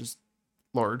clippies are just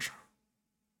large.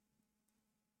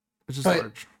 It's just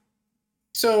large.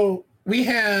 So we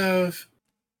have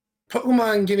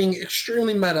Pokemon getting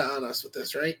extremely meta on us with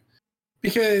this, right?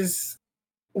 Because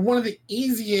one of the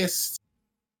easiest,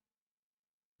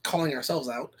 calling ourselves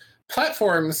out,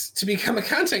 platforms to become a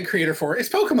content creator for is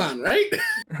Pokemon, right?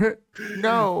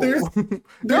 No.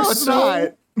 No, it's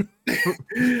not.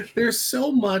 There's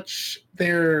so much.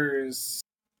 There's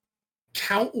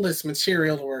countless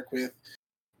material to work with.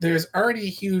 There's already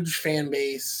a huge fan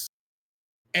base.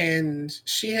 And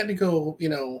she had to go,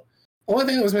 only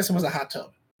thing that was missing was a hot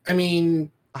tub. I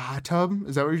mean... A hot tub?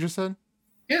 Is that what you just said?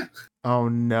 Yeah. Oh,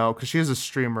 no, because she is a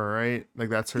streamer, right? Like,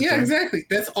 that's her thing? Exactly.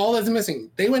 That's all that's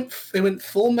missing. They went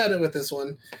full meta with this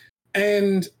one.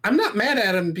 And I'm not mad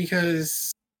at them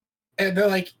because they're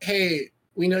like, hey,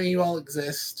 we know you all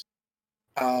exist.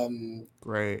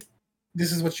 Great.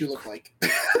 This is what you look like.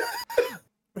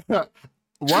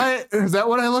 What? Is that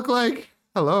what I look like?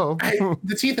 Hello.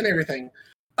 The teeth and everything.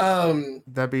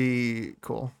 That'd be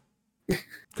cool.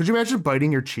 Could you imagine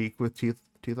biting your cheek with teeth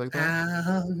like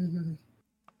that?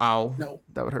 Ow. No.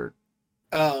 That would hurt.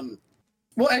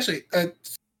 Well, actually,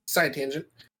 side tangent.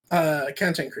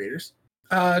 Content creators.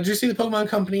 Did you see the Pokemon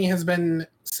Company has been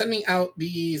sending out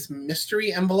these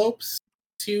mystery envelopes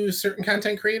to certain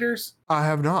content creators? I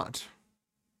have not.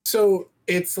 So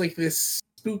it's like this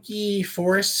spooky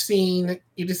forest scene.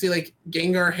 You just see like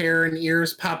Gengar hair and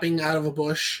ears popping out of a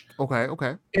bush.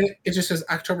 Okay. And it just says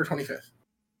October 25th.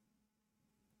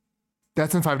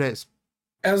 That's in 5 days.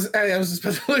 I was just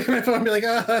supposed to look at my phone and be like,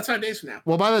 oh, that's 5 days from now.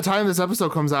 Well, by the time this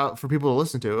episode comes out for people to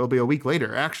listen to, it'll be a week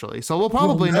later, actually. So we'll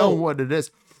probably know what it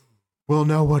is. We'll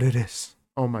know what it is.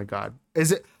 Oh my God.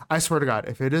 Is it? I swear to God,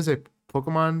 if it is a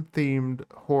Pokemon themed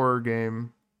horror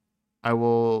game, I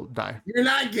will die. You're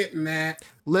not getting that.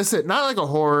 Listen, not like a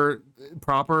horror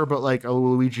proper, but like a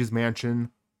Luigi's Mansion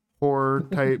horror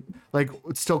type. Like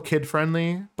it's still kid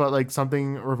friendly, but like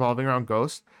something revolving around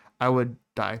ghosts. I would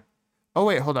die. Oh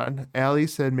wait, hold on. Allie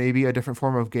said maybe a different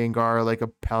form of Gengar, like a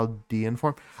Paldean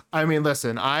form. I mean,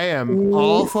 listen, I am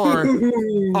all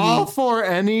for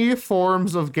any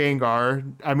forms of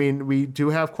Gengar. I mean, we do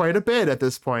have quite a bit at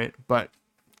this point, but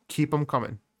keep them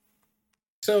coming.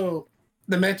 So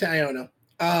the Meta Iono.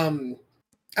 I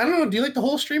don't know. Do you like the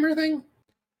whole streamer thing?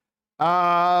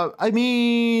 I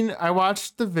mean, I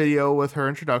watched the video with her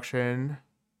introduction.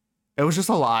 It was just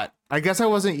a lot. I guess I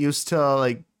wasn't used to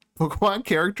like Pokemon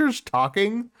characters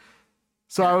talking,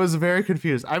 so I was very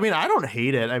confused. I mean, I don't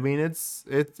hate it. I mean, it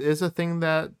is a thing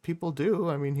that people do.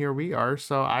 I mean, here we are,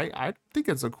 so I think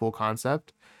it's a cool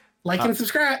concept. Like and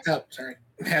subscribe. Oh, sorry,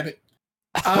 have it.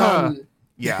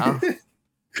 Yeah.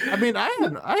 I mean, I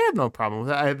had no problem with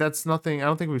that. That's nothing. I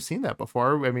don't think we've seen that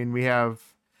before. I mean, we have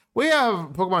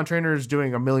Pokemon trainers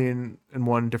doing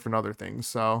 1,000,001 different other things.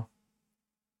 So,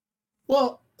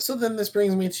 well, so then this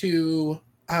brings me to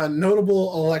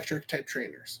notable electric type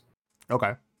trainers.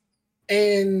 Okay.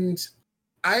 And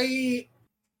I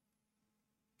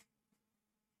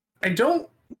don't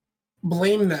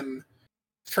blame them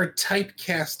for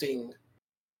typecasting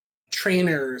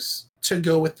trainers to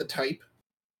go with the type.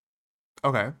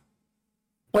 Okay.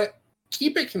 But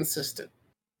keep it consistent.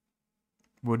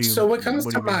 What do you? So what comes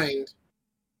to mind?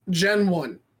 Gen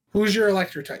 1. Who's your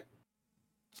electric type?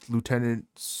 Lieutenant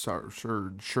Surge.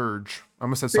 I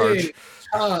almost said Sarge.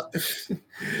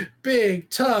 Big,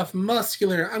 tough,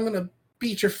 muscular. I'm gonna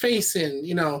beat your face in.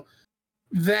 You know,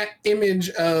 that image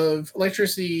of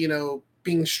electricity. You know,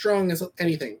 being strong as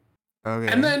anything.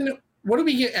 Okay. And then what do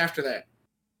we get after that?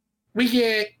 We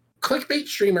get clickbait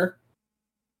streamer.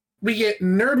 We get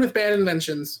nerd with bad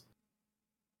inventions.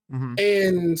 Mm-hmm.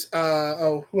 And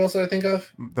who else did I think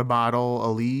of? The model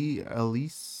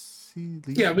Elise.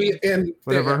 Yeah,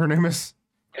 whatever her name is.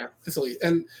 Yeah, it's Elise.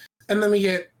 And then we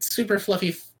get super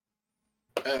fluffy.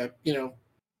 You know,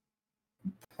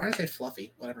 why did I say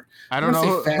fluffy? Whatever. I don't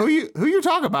know who you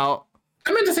talk about.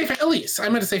 I meant to say Elise. I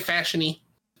meant to say fashiony,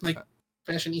 like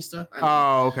fashionista.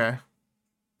 Oh, okay.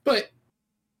 But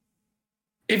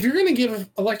if you're gonna give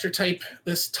electric type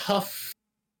this tough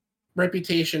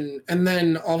reputation, and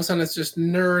then all of a sudden it's just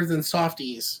nerds and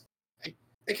softies,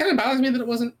 it kind of bothers me that it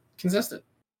wasn't consistent.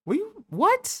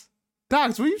 What?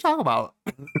 Docs, what are you talking about?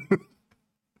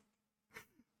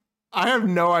 I have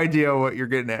no idea what you're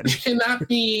getting at. You cannot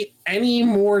be any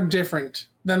more different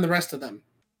than the rest of them.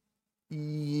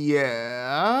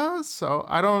 Yeah, so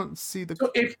I don't see the...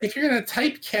 So if you're going to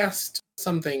typecast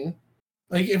something,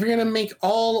 like if you're going to make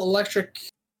all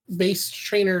electric-based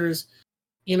trainers,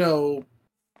 you know,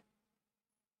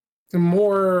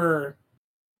 more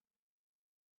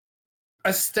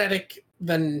aesthetic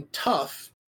than tough,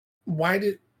 why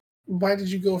did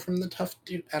you go from the tough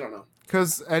dude? I don't know.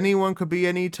 Because anyone could be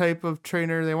any type of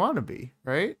trainer they want to be,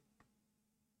 right?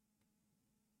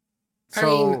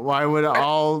 So I mean, why would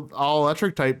all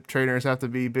electric type trainers have to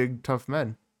be big tough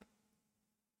men?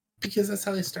 Because that's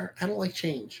how they start. I don't like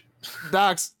change.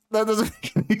 Docs, that doesn't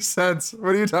make any sense.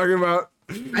 What are you talking about?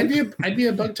 I'd be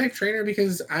a bug type trainer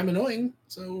because I'm annoying.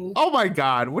 So. Oh my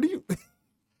god! What do you?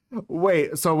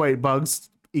 Wait. So wait,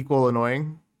 bugs equal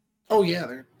annoying? Oh yeah,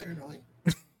 they're annoying.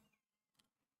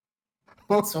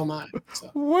 Well, so am I. So.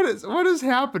 What is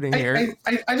happening here?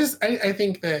 I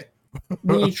think that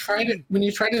when you try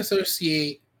to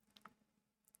associate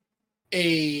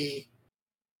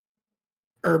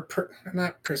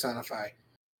not personify.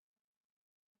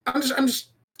 I'm just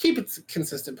keep it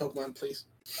consistent, Pokemon, please.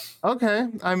 Okay.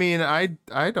 I mean, I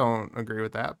don't agree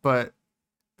with that, but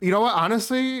you know what?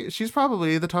 Honestly, she's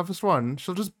probably the toughest one.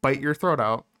 She'll just bite your throat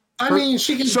out.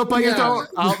 She'll bite your throat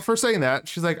out for saying that.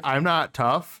 She's like, I'm not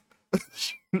tough.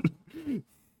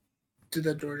 Did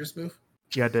that door just move?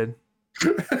 Yeah, it did.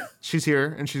 She's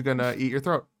here and she's gonna eat your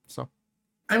throat. So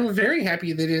I'm very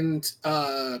happy they didn't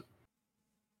dub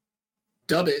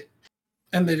it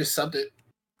and they just subbed it.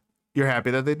 You're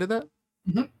happy that they did that?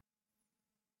 Mm-hmm.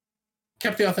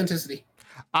 Kept the authenticity.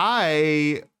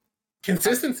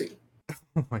 Consistency.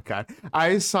 Oh my god.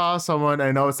 I saw someone,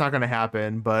 I know it's not gonna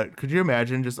happen, but could you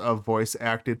imagine just a voice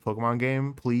acted Pokemon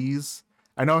game, please?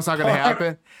 I know it's not gonna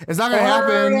happen. It's not gonna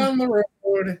happen. On the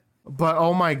road. But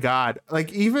oh my god.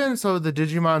 Like even so the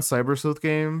Digimon Cyber Sleuth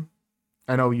game,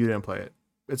 I know you didn't play it.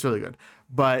 It's really good.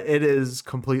 But it is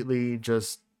completely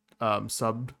just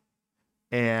subbed.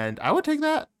 And I would take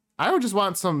that. I would just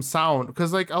want some sound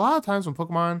because like a lot of times when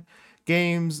Pokemon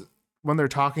games when they're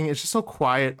talking, it's just so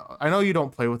quiet. I know you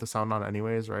don't play with the sound on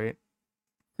anyways, right?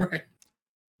 Right.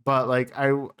 But like,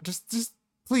 I just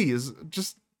please,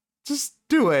 just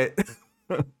do it.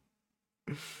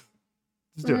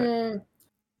 Just do it.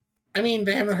 I mean,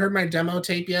 they haven't heard my demo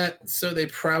tape yet, so they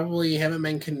probably haven't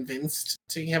been convinced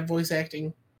to have voice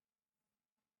acting.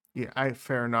 Yeah,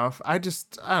 fair enough. I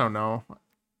don't know.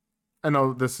 I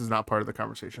know this is not part of the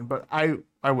conversation, but I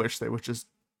wish they would just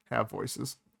have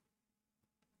voices.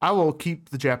 I will keep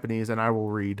the Japanese and I will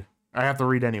read. I have to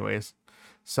read anyways.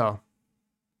 So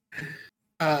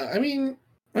I mean,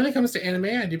 when it comes to anime,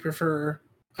 I do prefer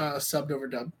subbed over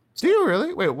dubbed. So. Do you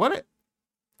really? Wait, what?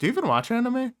 Do you even watch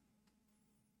anime?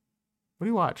 What do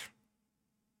you watch?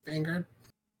 Vanguard.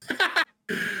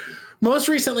 Most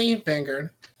recently, Vanguard.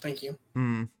 Thank you.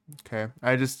 Okay.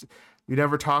 You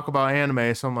never talk about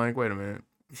anime, so I'm like, wait a minute.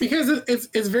 Because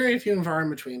it's very few and far in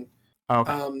between.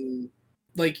 Okay.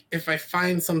 Like if I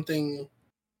find something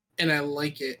and I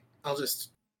like it, I'll just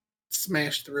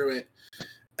smash through it,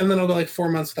 and then I'll go like 4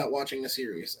 months without watching a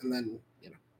series, and then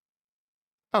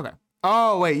Okay.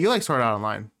 Oh wait, you like Sword Art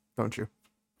Online, don't you?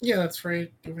 Yeah, that's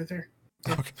right over there.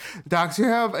 Yeah. Okay. Docs, you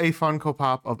have a Funko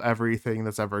Pop of everything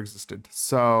that's ever existed.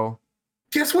 So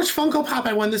guess which Funko Pop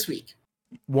I won this week?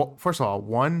 Well, first of all,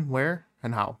 one, where,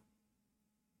 and how?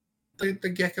 The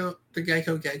Gecko.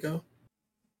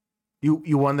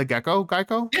 You won the Gecko?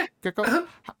 Yeah. Gecko? Uh-huh.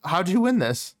 How'd you win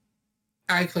this?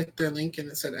 I clicked the link and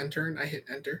it said enter, and I hit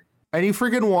enter. And you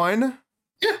freaking won?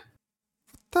 Yeah.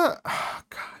 God.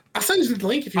 I'll send you the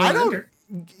link if you want to enter.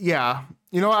 Yeah.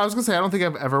 You know, I was gonna say I don't think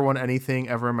I've ever won anything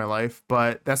ever in my life,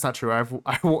 but that's not true. I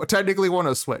technically won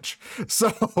a Switch,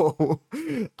 so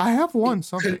I have won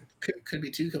something. Could be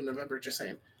 2 come November. Just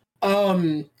saying.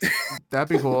 That'd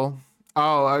be cool.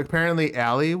 Oh, apparently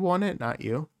Allie won it, not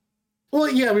you. Well,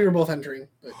 yeah, we were both entering,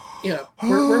 but yeah,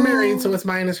 we're married, so what's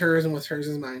mine is hers, and what's hers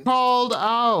is mine. Called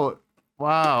out.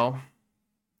 Wow.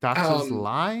 Docs is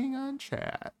lying on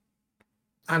chat.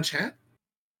 On chat?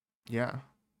 Yeah.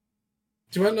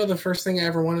 Do you want to know the first thing I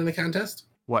ever won in a contest?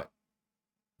 What?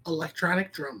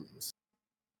 Electronic drums.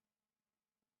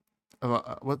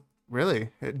 What? Really?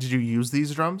 Did you use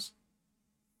these drums?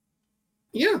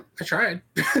 Yeah, I tried.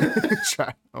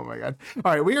 Oh my god!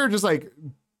 All right, we are just like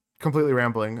completely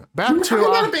rambling. Back to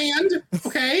about a band,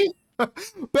 okay?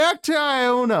 Back to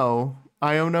Iono.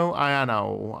 I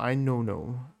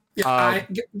know. Yeah, I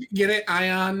get it.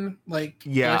 Ion, like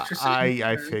yeah,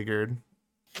 I figured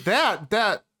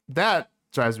that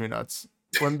drives me nuts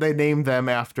when they name them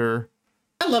after.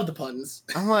 I love the puns.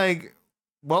 I'm like,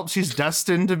 well, she's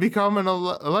destined to become an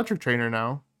electric trainer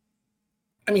now.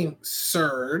 I mean,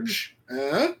 Surge.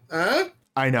 I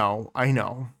know. I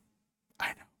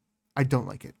don't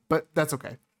like it, but that's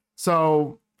okay.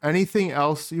 So, anything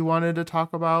else you wanted to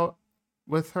talk about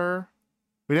with her?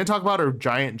 We didn't talk about her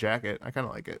giant jacket. I kind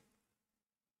of like it.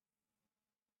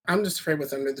 I'm just afraid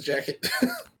what's under the jacket.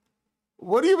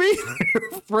 What do you mean?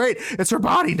 Afraid? It's her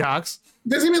body, Docs.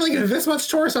 There's gonna be like this much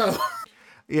torso.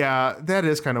 Yeah, that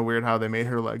is kind of weird how they made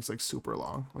her legs like super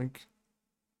long. Like,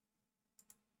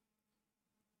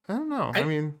 I don't know. I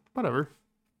mean, whatever.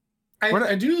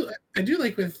 I do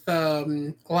like with a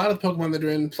lot of the Pokemon they're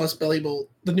doing plus Belly Bolt,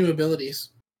 the new abilities.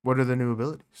 What are the new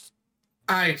abilities?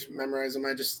 I memorize them.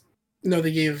 I just know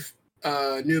they gave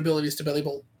new abilities to Belly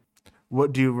Bolt.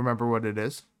 What do you remember what it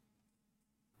is?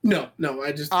 No.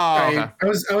 I just okay. I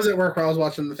was at work while I was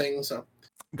watching the thing, so.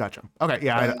 Gotcha. Okay,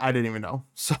 yeah, I didn't even know.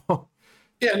 So.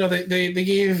 Yeah, no, they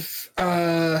gave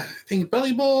I think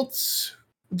Belly Bolts,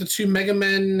 the 2 Mega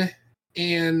Men,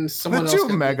 and someone else. The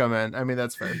 2 Mega Men. I mean,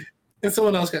 that's fair. And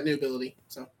someone else got new ability.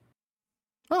 So.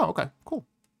 Oh, okay, cool.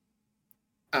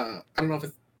 I don't know if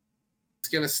it's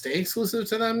gonna stay exclusive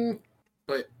to them,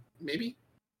 but maybe.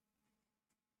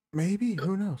 Maybe,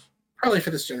 who knows? Probably for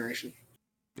this generation.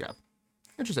 Yeah.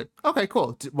 Interesting. Okay,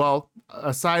 cool. Well,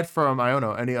 aside from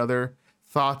Iono, any other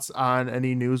thoughts on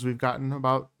any news we've gotten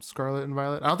about Scarlet and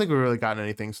Violet? I don't think we've really gotten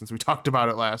anything since we talked about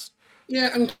it last.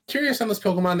 Yeah, I'm curious on those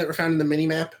Pokemon that were found in the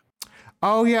mini-map.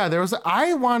 Oh, yeah,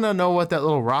 I want to know what that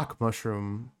little rock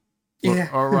mushroom,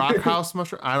 or rock house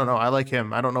mushroom, I don't know. I like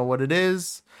him. I don't know what it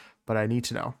is, but I need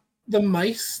to know. The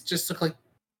mice just look like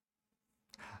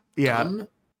dumb.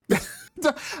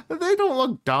 They don't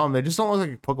look dumb. They just don't look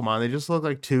like Pokemon. They just look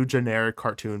like 2 generic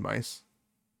cartoon mice.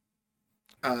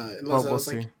 Unless it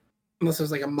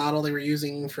was like a model they were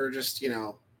using for just,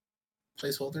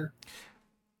 placeholder.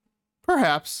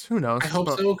 Perhaps. Who knows? I hope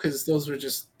so, because those were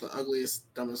just the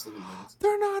ugliest, dumbest looking things.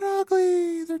 They're not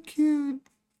ugly. They're cute.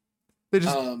 They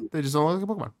just don't look like a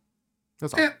Pokemon.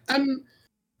 That's all. Yeah,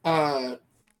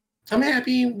 I'm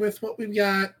happy with what we've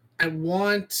got. I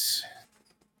want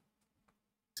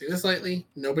say this lightly,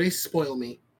 nobody spoil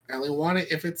me. I only want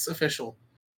it if it's official.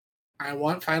 I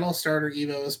want final starter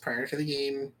evos prior to the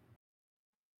game.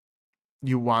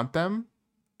 You want them?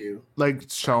 Like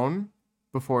shown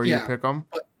before you pick them?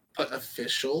 But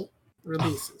official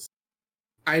releases.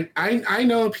 I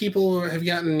know people have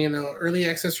gotten, early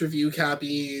access review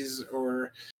copies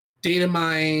or data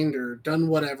mined or done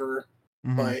whatever,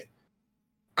 but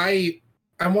I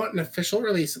want an official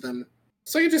release of them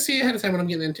so I can just see ahead of time what I'm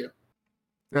getting into.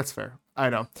 That's fair. I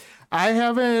know.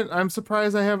 I'm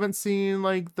surprised I haven't seen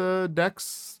like the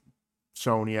decks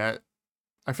shown yet.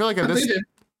 I feel like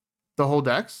the whole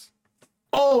decks.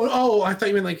 Oh, I thought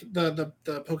you meant like the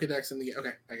Pokédex and the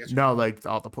okay, I guess. No, like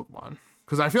all the Pokemon.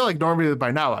 Because I feel like normally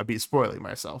by now I'd be spoiling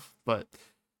myself, but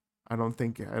I don't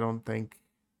think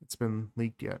it's been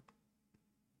leaked yet.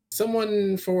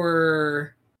 Someone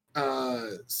for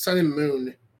Sun and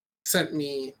Moon sent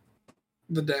me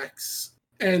the decks,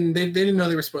 and they didn't know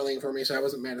they were spoiling it for me, so I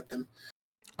wasn't mad at them.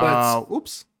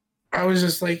 Oops. I was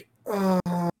just like, oh.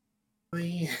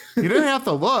 You didn't have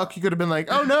to look. You could have been like,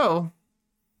 oh no.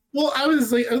 Well, I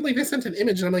was like, I sent an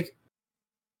image, and I'm like,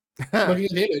 looking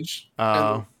at the image.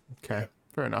 Oh, okay.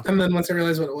 Fair enough. And then once I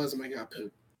realized what it was, I'm like, oh,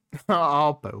 poo.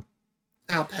 I'll poo.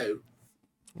 I'll poo.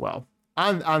 Well,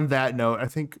 on that note, I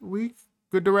think we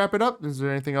good to wrap it up. Is there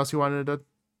anything else you wanted to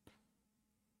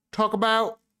talk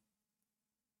about?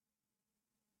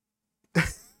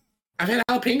 I've had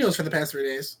jalapenos for the past 3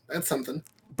 days. That's something.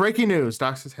 Breaking news.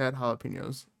 Docs has had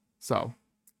jalapenos. So.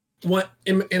 What?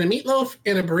 In a meatloaf,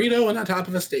 in a burrito, and on top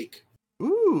of a steak.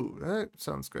 Ooh, that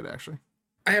sounds good, actually.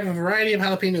 I have a variety of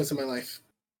jalapenos in my life.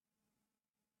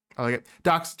 I like it.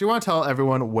 Docs, do you want to tell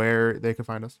everyone where they can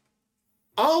find us?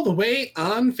 All the way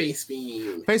on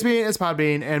Facebean. Facebean is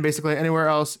Podbean, and basically anywhere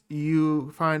else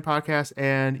you find podcasts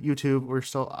and YouTube, we're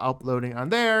still uploading on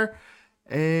there.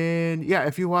 And yeah,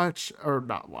 if you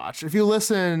if you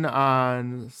listen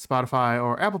on Spotify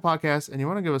or Apple Podcasts and you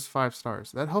want to give us 5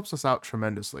 stars, that helps us out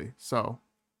tremendously. So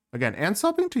again, and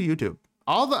subbing to YouTube,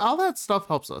 all that stuff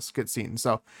helps us get seen.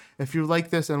 So if you like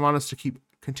this and want us to keep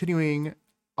continuing,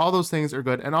 all those things are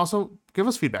good. And also give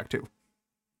us feedback too.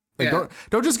 Like,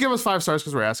 don't just give us 5 stars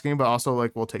because we're asking, but also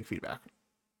like we'll take feedback.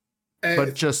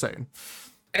 But just saying.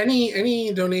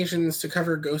 Any donations to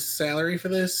cover Ghost's salary for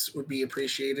this would be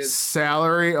appreciated.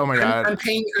 Salary? Oh my god. I'm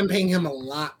paying him a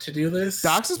lot to do this.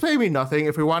 Docs is paying me nothing.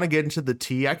 If we want to get into the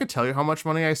tea, I could tell you how much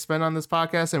money I spend on this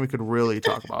podcast and we could really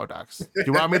talk about Docs. Do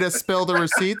you want me to spill the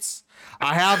receipts?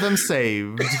 I have them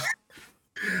saved.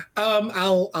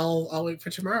 I'll wait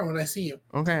for tomorrow when I see you.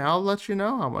 Okay, I'll let you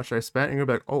know how much I spent and you'll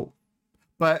be like, oh.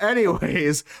 But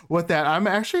anyways, with that, I'm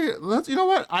actually, you know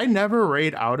what? I never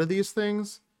raid out of these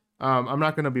things. I'm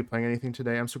not going to be playing anything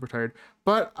today. I'm super tired.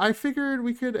 But I figured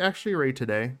we could actually raid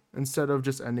today instead of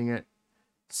just ending it.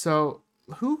 So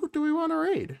who do we want to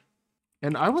raid?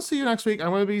 And I will see you next week. I'm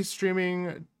going to be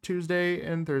streaming Tuesday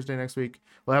and Thursday next week.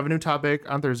 We'll have a new topic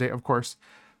on Thursday, of course.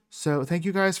 So thank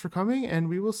you guys for coming, and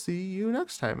we will see you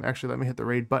next time. Actually, let me hit the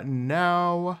raid button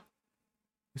now.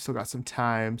 We still got some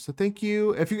time. So thank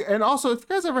you. And also, if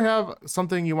you guys ever have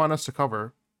something you want us to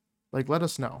cover, like, let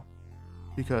us know,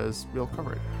 because we'll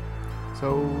cover it.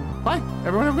 So bye,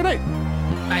 everyone. Have a good night.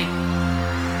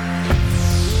 Bye.